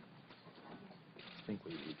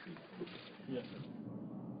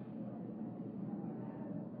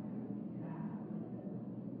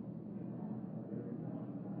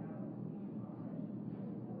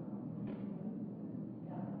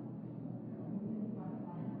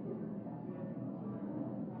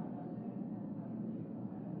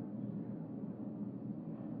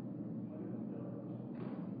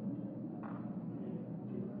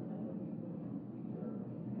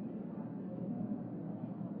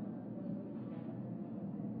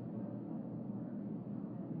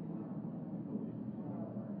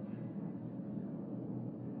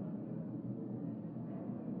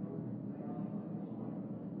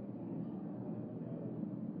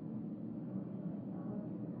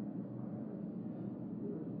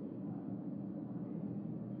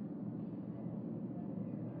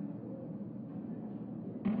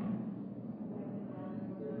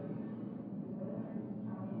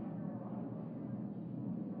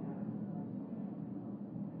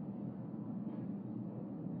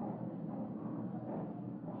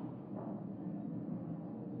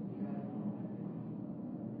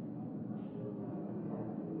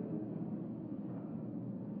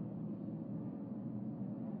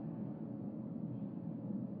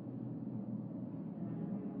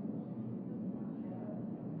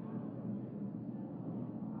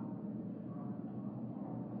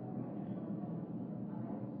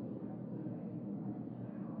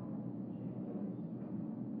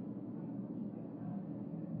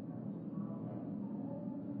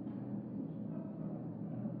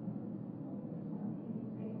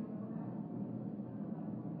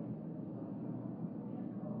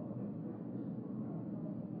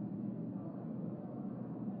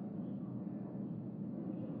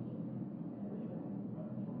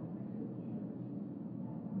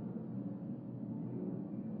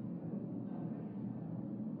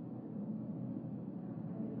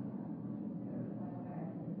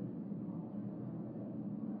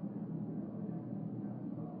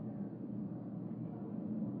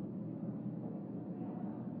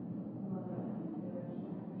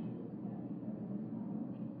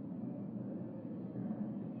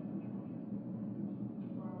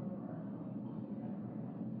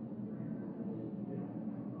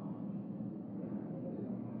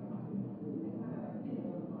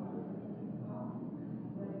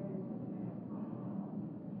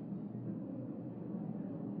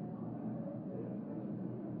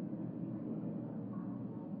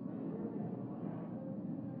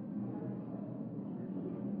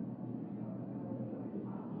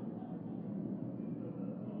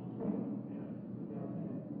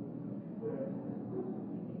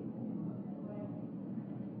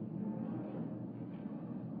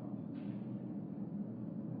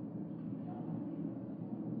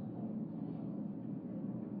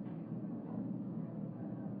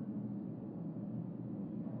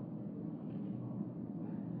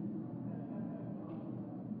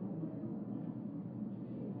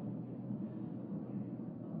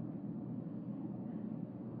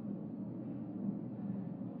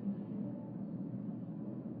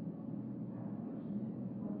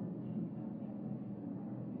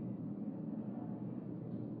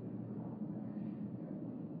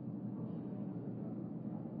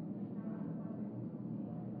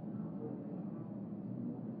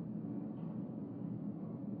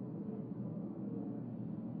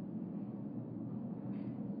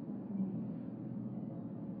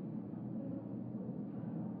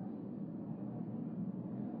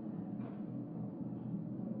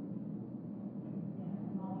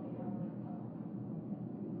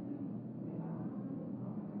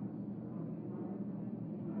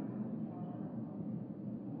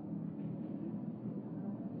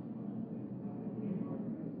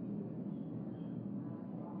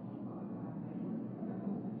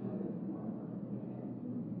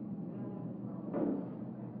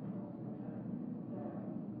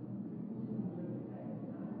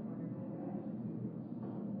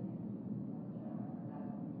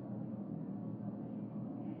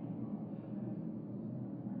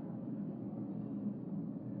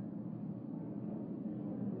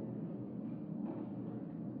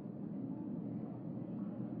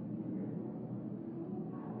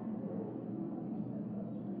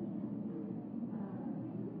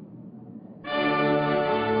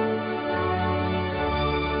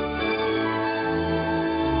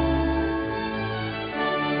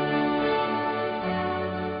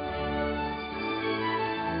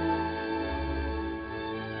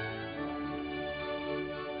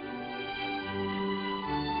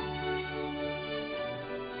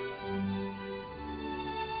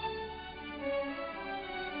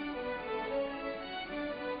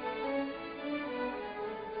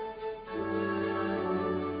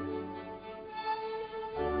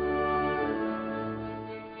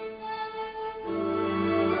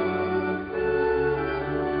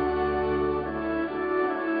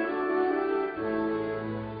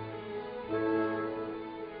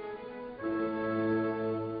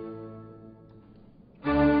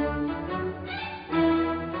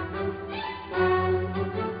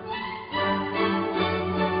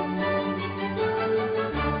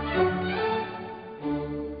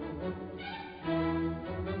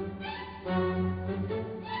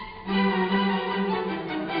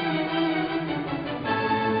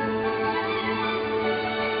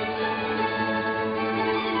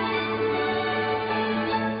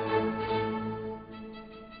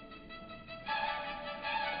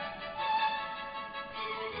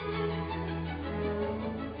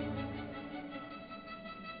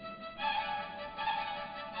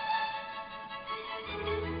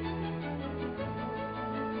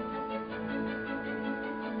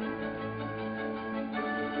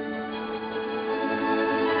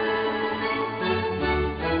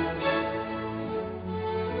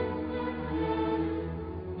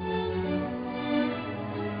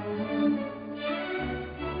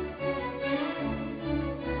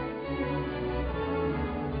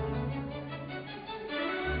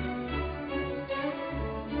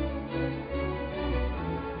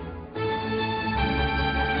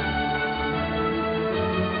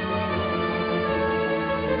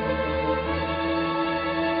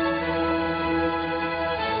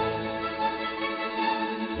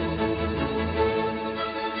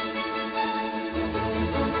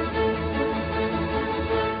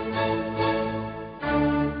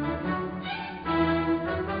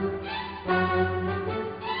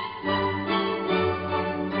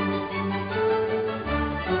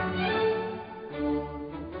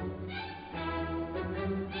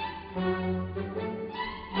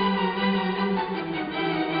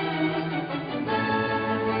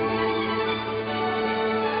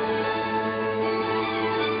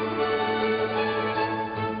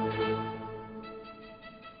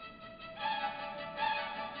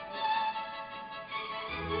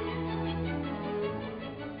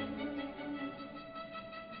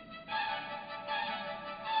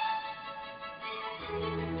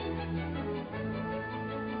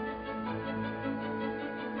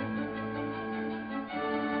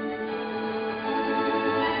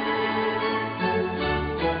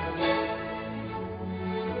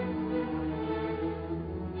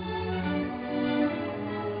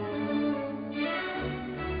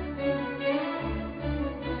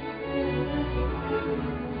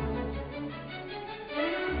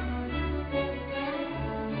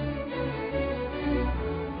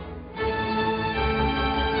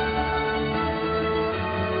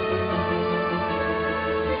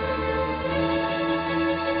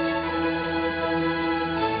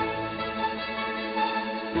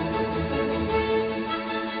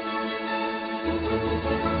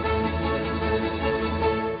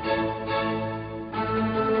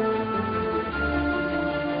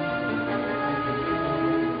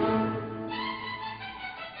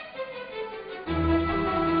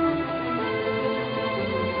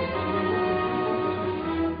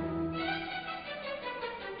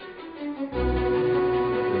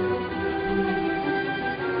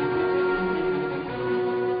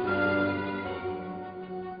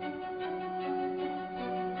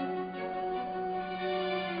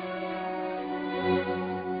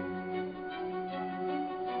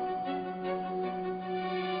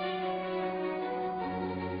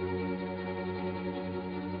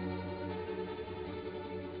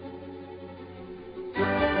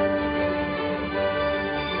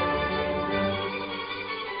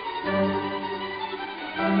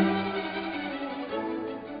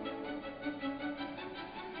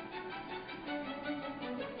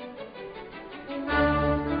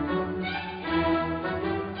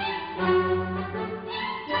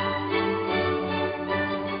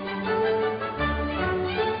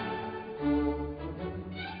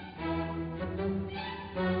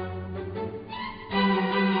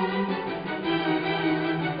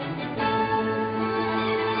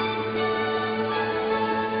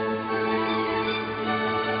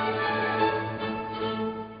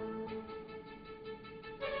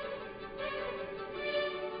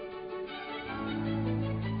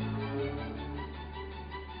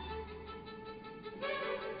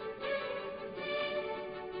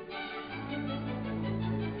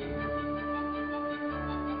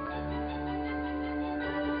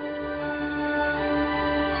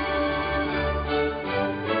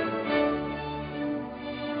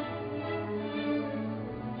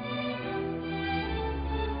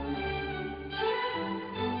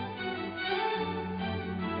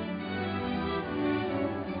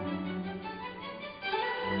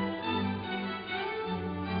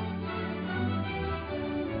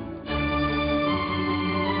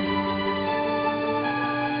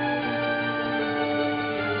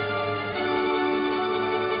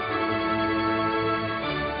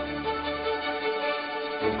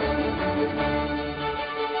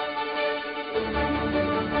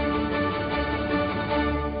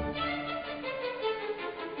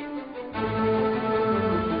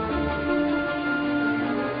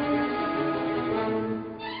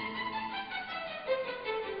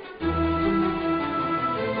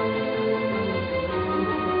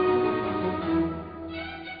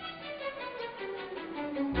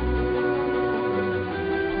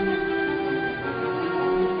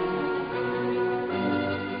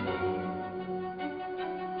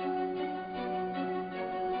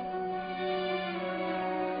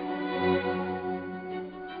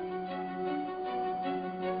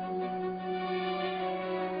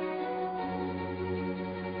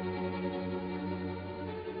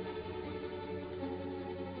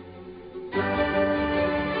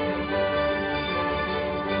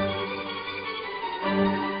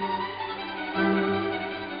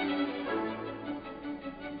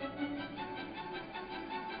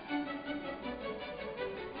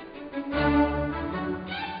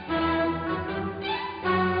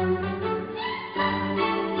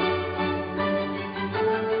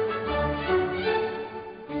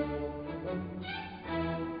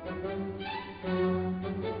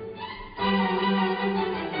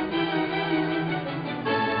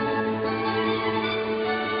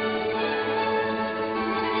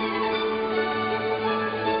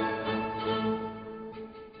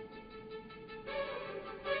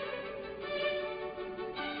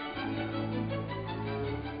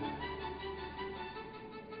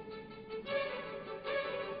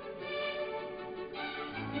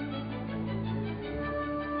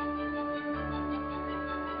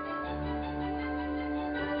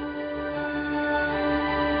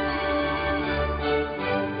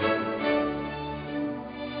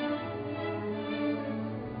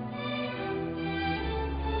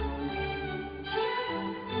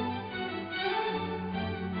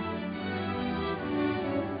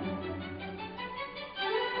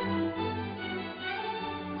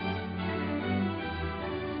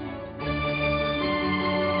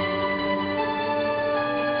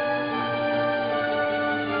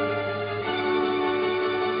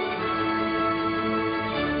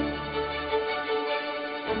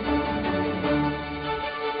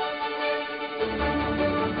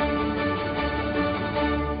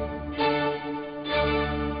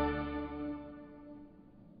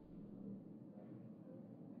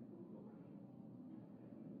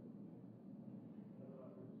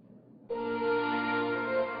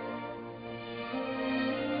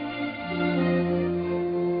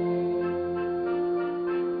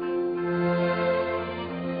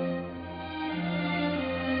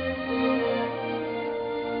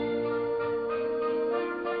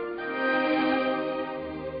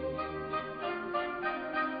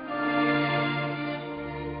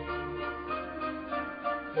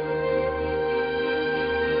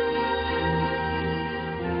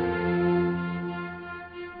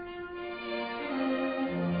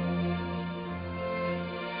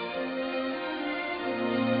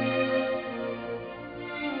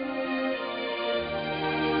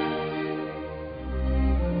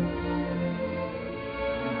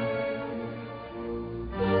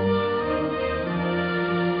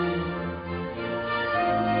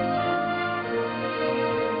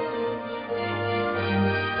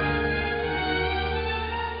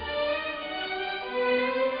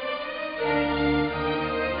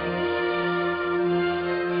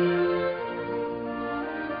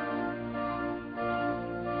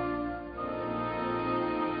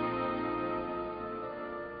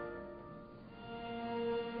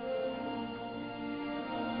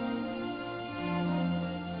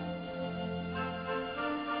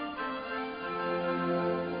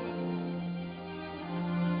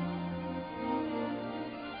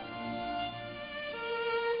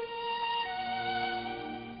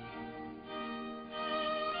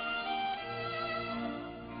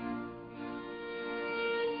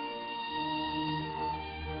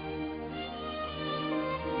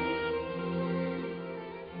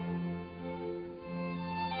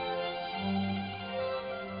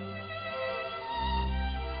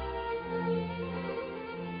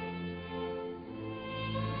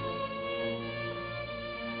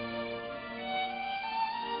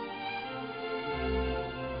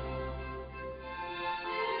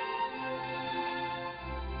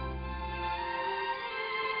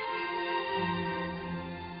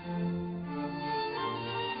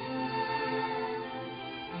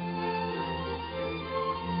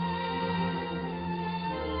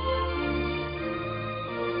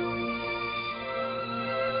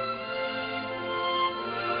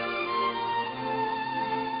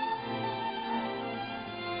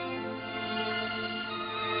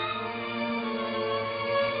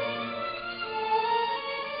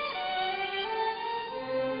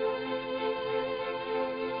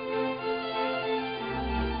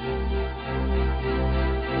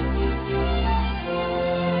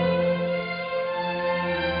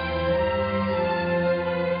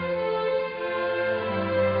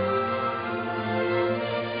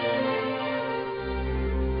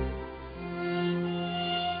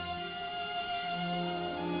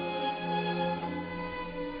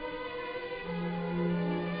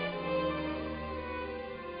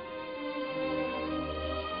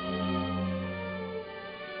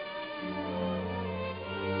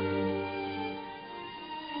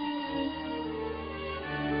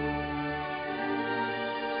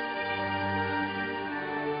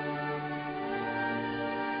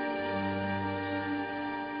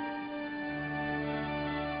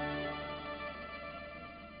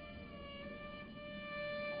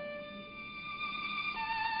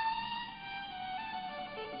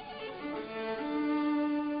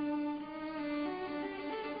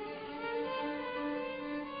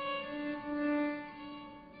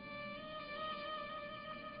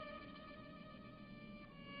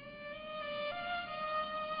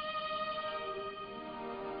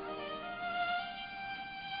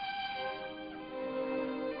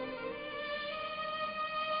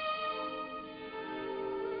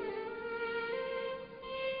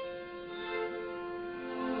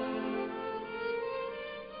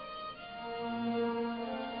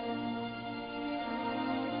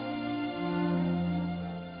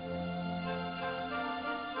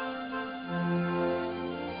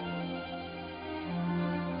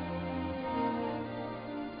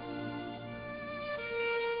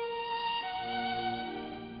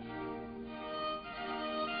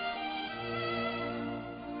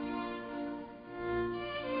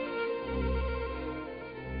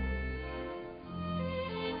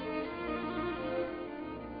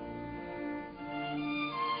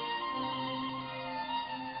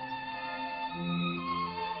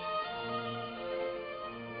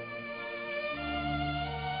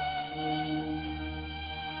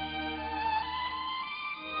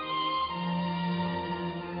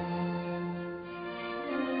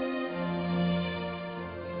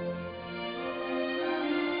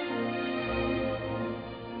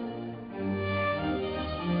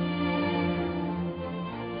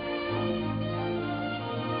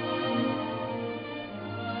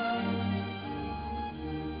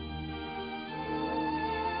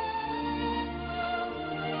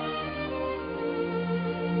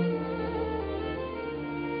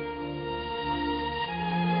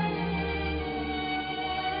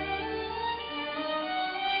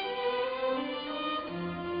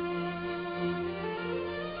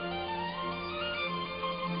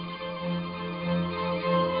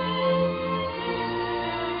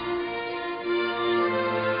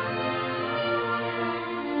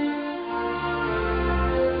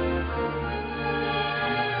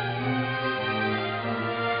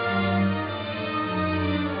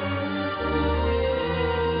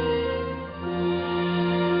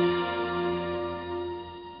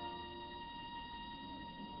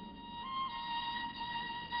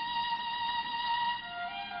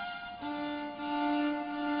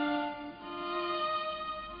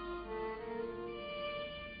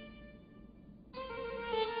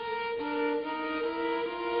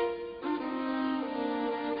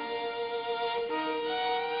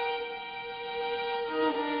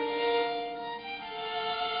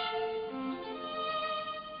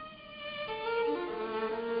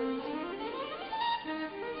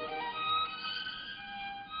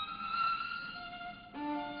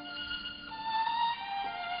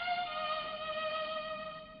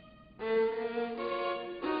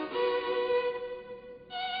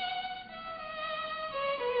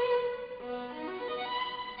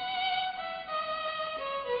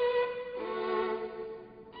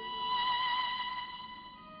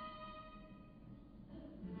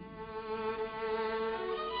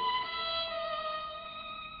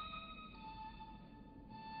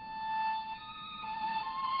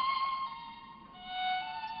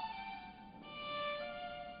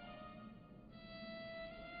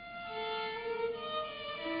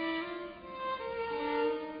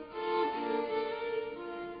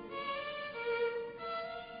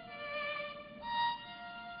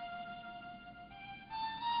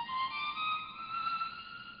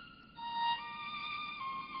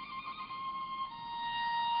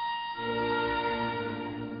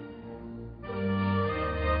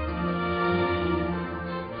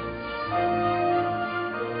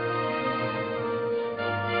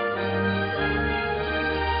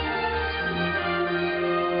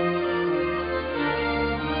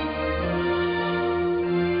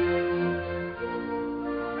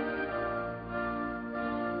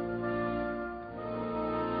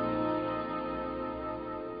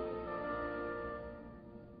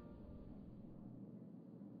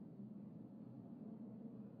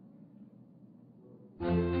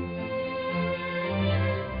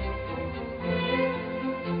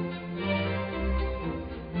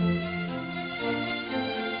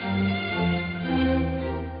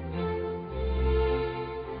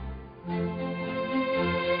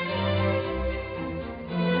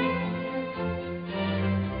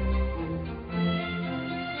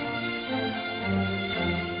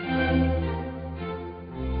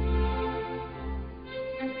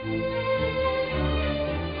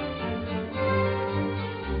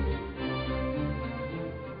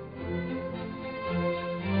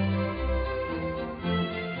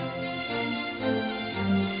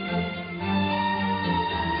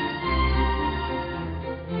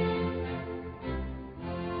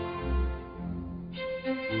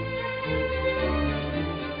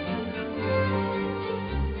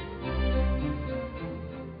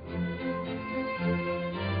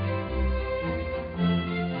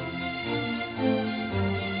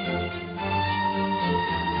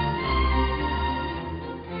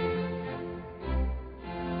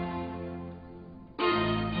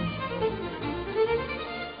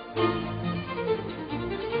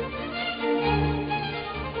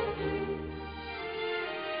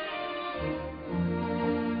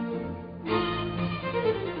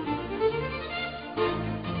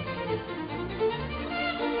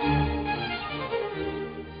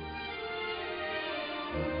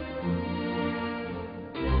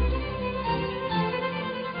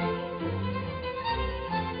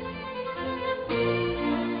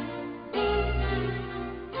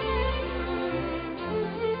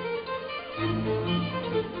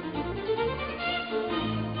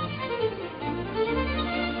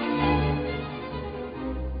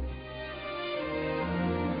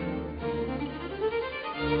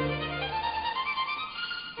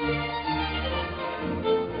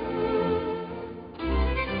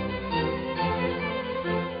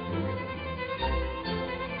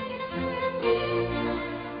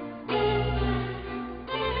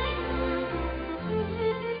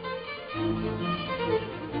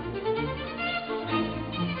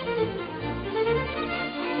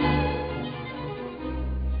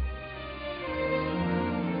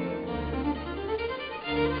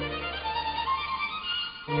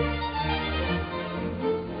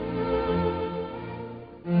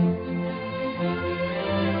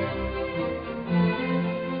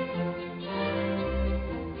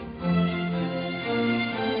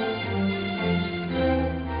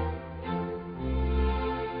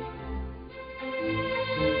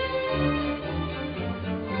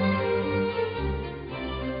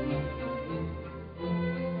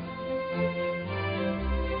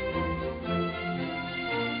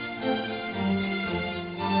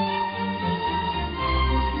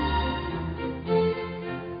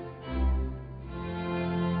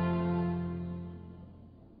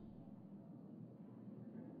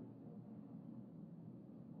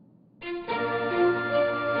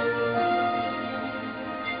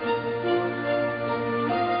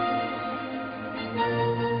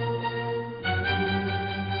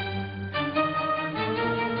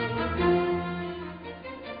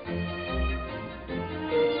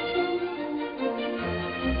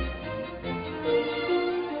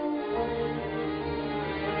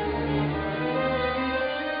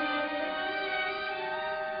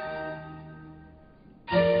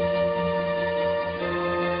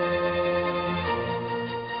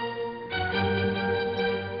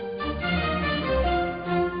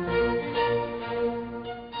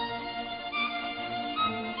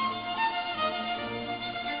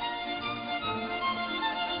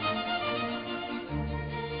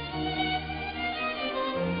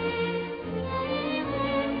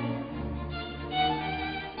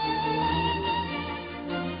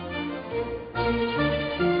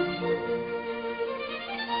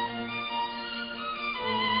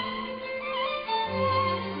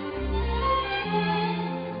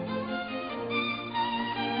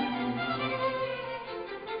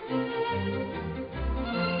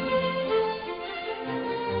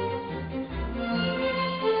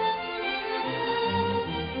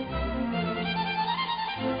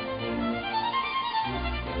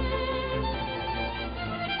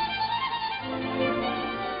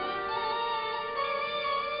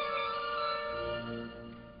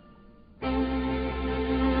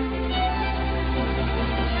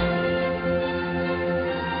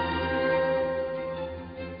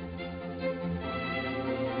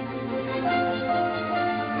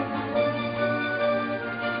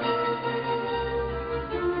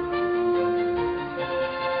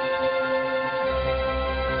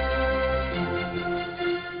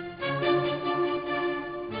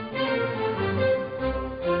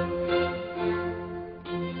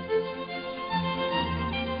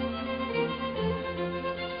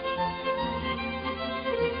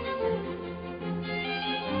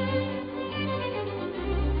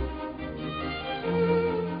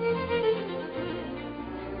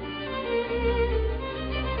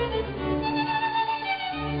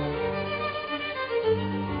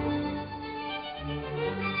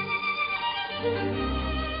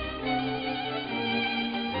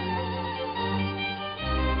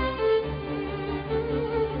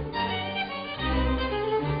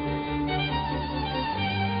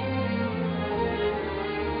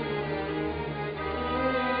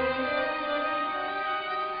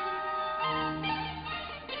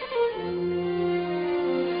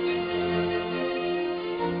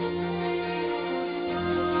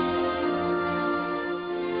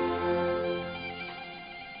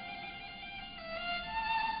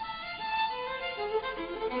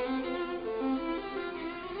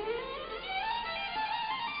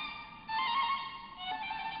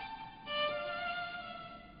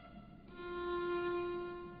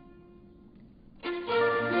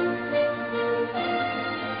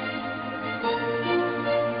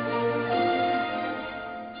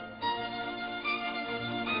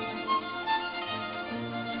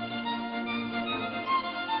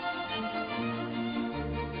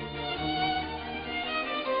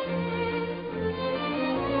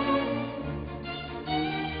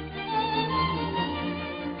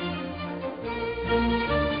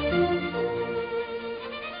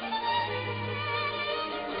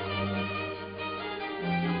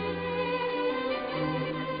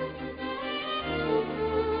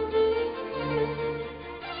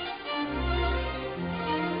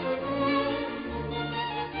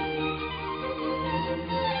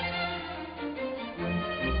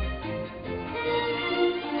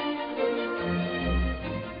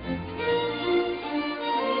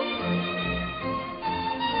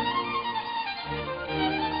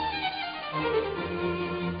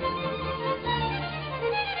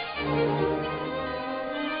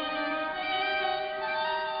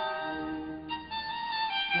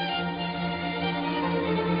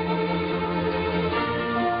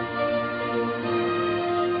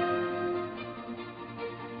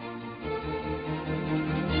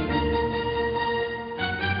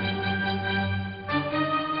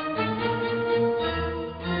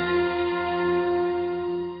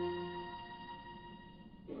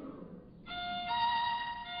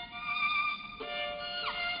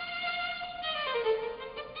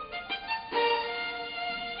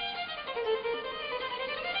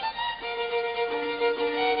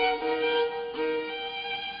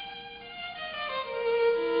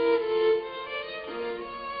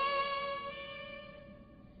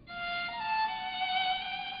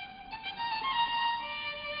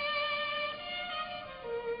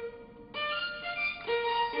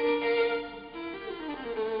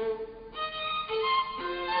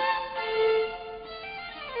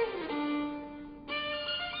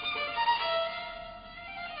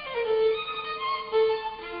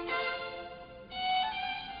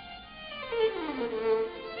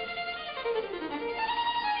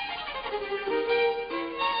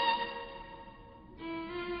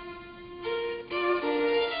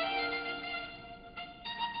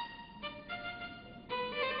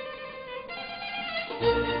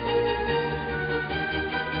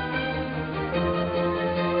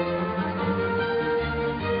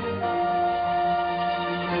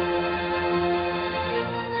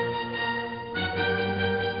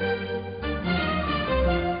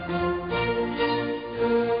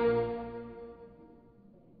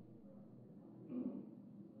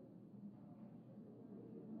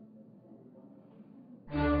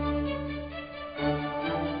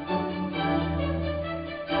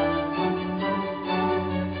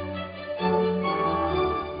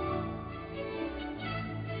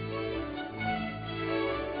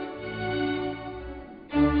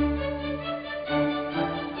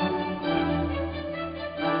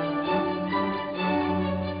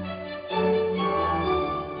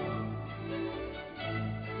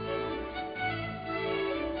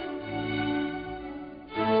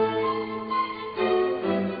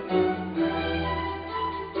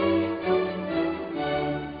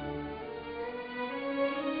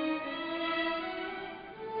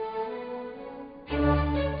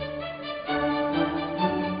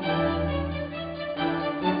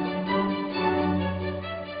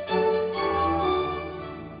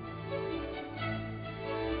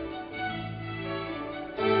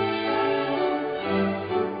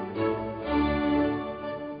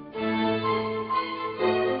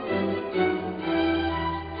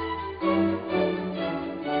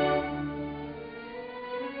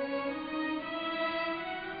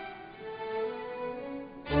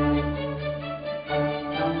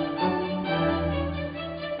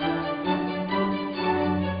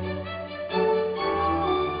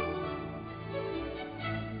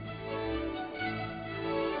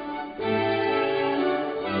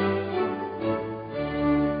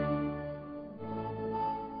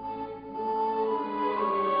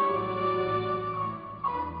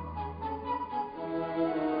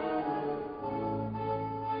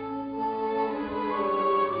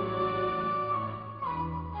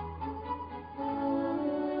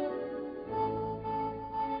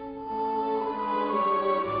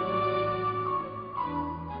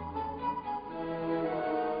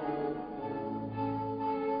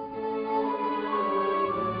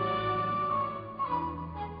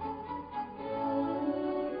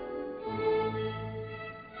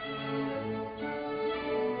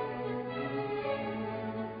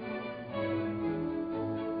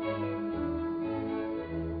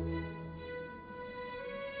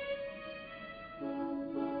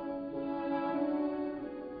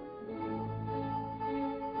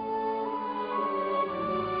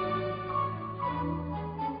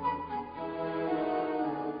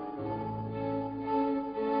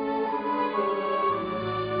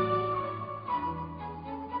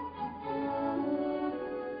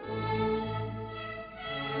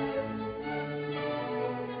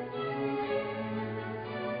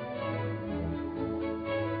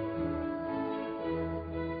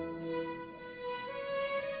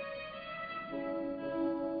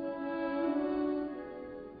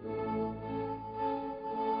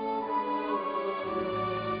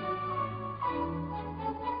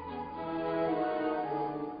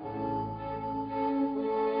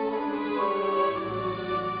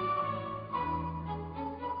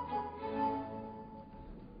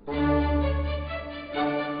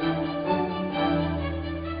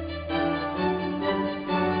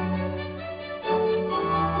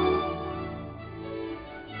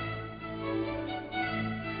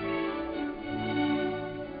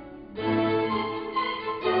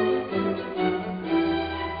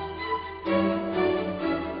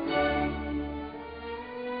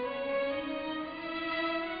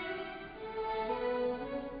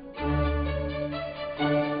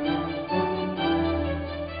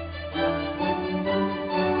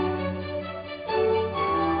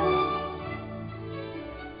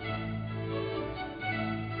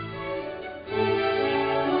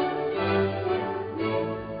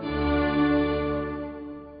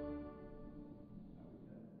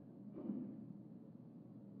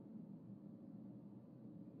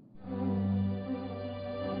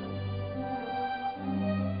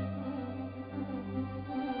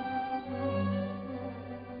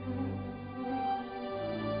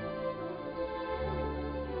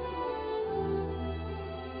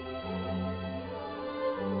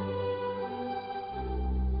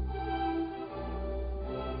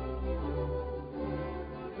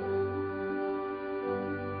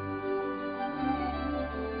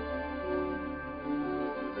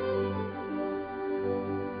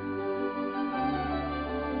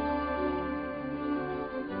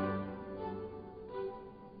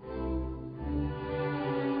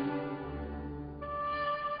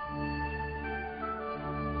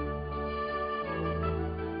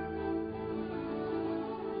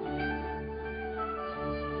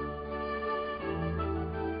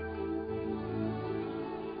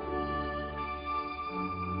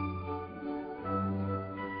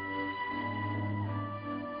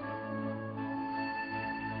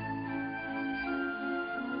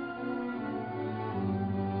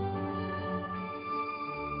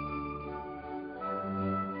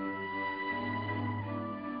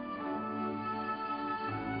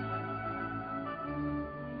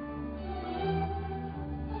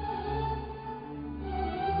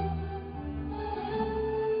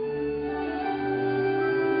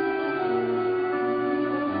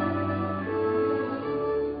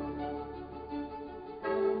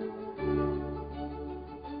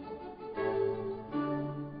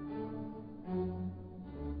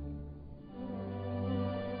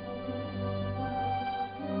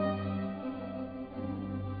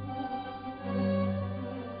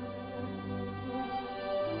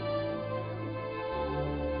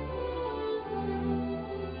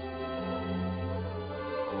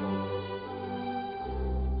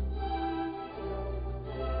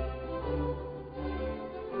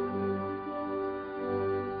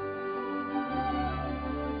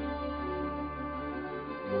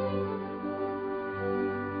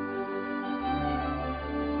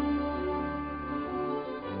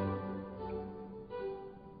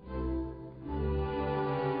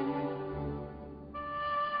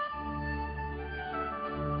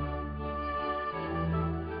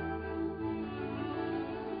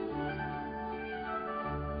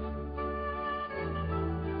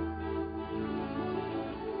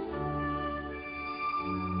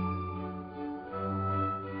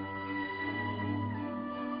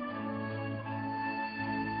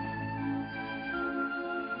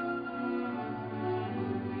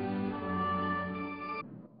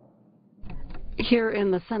 Here in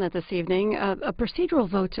the Senate this evening, a procedural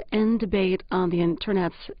vote to end debate on the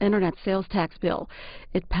internet sales tax bill.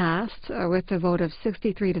 It passed with a vote of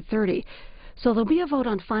 63 to 30. So there'll be a vote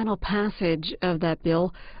on final passage of that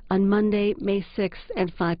bill on Monday, May 6th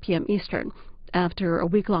at 5 p.m. Eastern, after a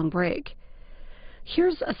week-long break.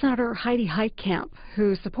 Here's Senator Heidi Heitkamp,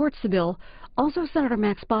 who supports the bill, also Senator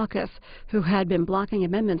Max Baucus, who had been blocking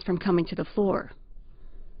amendments from coming to the floor.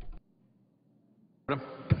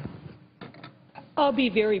 I'll be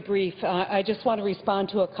very brief. I just want to respond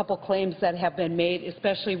to a couple claims that have been made,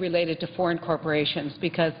 especially related to foreign corporations,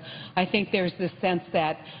 because I think there's this sense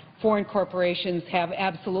that foreign corporations have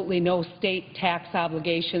absolutely no state tax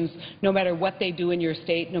obligations, no matter what they do in your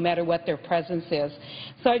state, no matter what their presence is.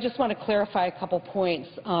 So I just want to clarify a couple points.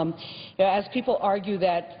 As people argue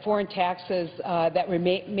that foreign taxes that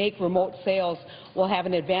make remote sales will have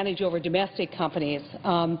an advantage over domestic companies,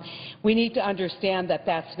 we need to understand that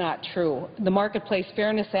that's not true. The Marketplace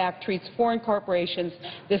Fairness Act treats foreign corporations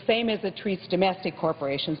the same as it treats domestic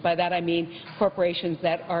corporations. By that I mean corporations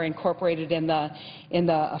that are incorporated in the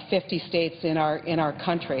 50 states in our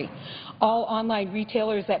country. All online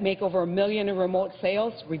retailers that make over $1 million in remote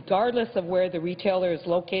sales, regardless of where the retailer is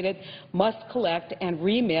located, must collect and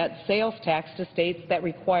remit sales tax to states that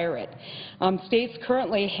require it. States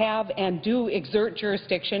currently have and do exert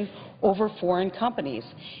jurisdiction over foreign companies.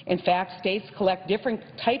 In fact, states collect different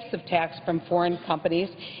types of tax from foreign companies,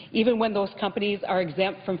 even when those companies are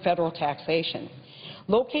exempt from federal taxation.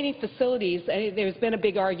 Locating facilities, there's been a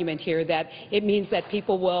big argument here that it means that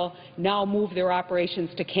people will now move their operations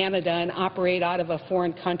to Canada and operate out of a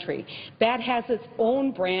foreign country. That has its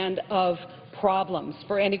own brand of problems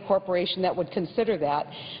for any corporation that would consider that.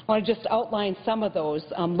 I want to just outline some of those.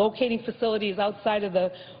 Locating facilities outside of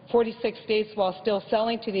the 46 states while still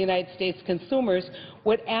selling to the United States consumers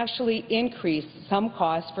would actually increase some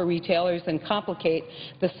costs for retailers and complicate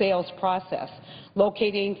the sales process.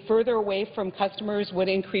 Locating further away from customers would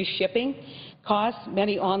increase shipping costs.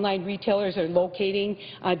 Many online retailers are locating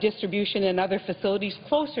distribution and other facilities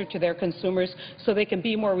closer to their consumers so they can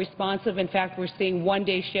be more responsive. In fact, we're seeing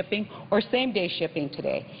one-day shipping or same-day shipping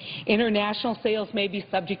today. International sales may be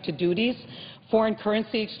subject to duties. Foreign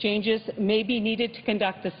currency exchanges may be needed to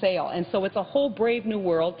conduct the sale. And so it's a whole brave new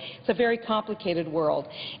world. It's a very complicated world.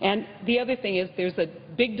 And the other thing is there's a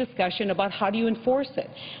big discussion about how do you enforce it.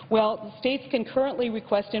 Well, states can currently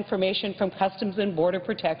request information from Customs and Border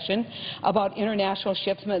Protection about international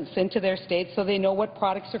shipments into their states so they know what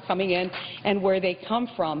products are coming in and where they come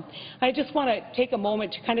from. I just want to take a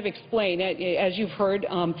moment to kind of explain, as you've heard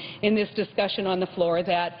in this discussion on the floor,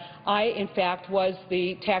 that I, in fact, was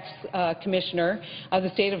the tax commissioner of the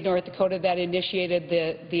state of North Dakota that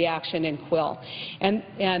initiated the action in Quill.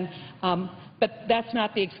 But that's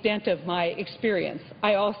not the extent of my experience.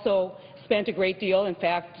 I also spent a great deal, in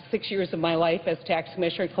fact, 6 years of my life as tax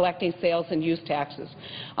commissioner collecting sales and use taxes.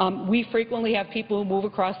 We frequently have people who move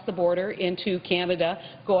across the border into Canada,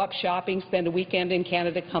 go up shopping, spend a weekend in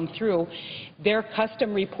Canada, come through. Their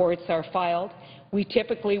custom reports are filed. We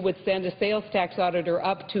typically would send a sales tax auditor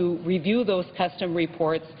up to review those custom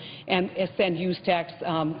reports and send use tax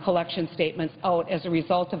collection statements out as a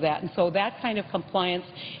result of that. And so that kind of compliance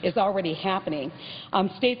is already happening.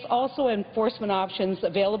 States also have enforcement options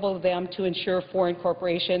available to them to ensure foreign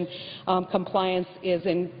corporation compliance is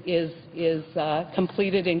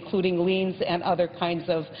completed, including liens and other kinds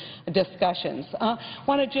of discussions. I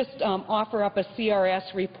want to just offer up a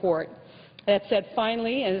CRS report that said,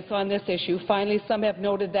 finally, and it's on this issue, finally, some have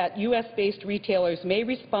noted that U.S.-based retailers may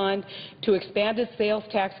respond to expanded sales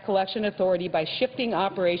tax collection authority by shifting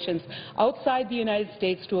operations outside the United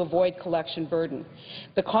States to avoid collection burden.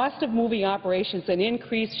 The cost of moving operations and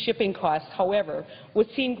increased shipping costs, however, would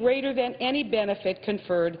seem greater than any benefit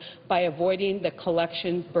conferred by avoiding the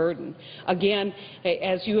collection burden. Again,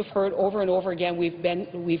 as you have heard over and over again,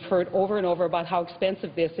 we've heard over and over about how expensive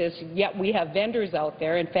this is, yet we have vendors out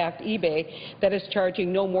there, in fact, eBay, that is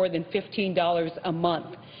charging no more than $15 a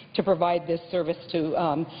month to provide this service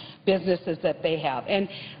to businesses that they have. And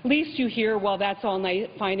at least you hear, well, that's all nice,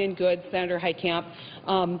 fine and good, Senator Heitkamp,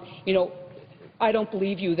 you know, I don't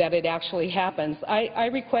believe you that it actually happens. I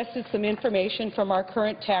requested some information from our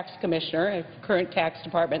current tax commissioner, current tax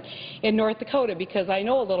department in North Dakota, because I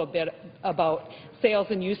know a little bit about sales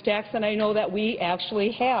and use tax, and I know that we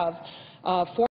actually have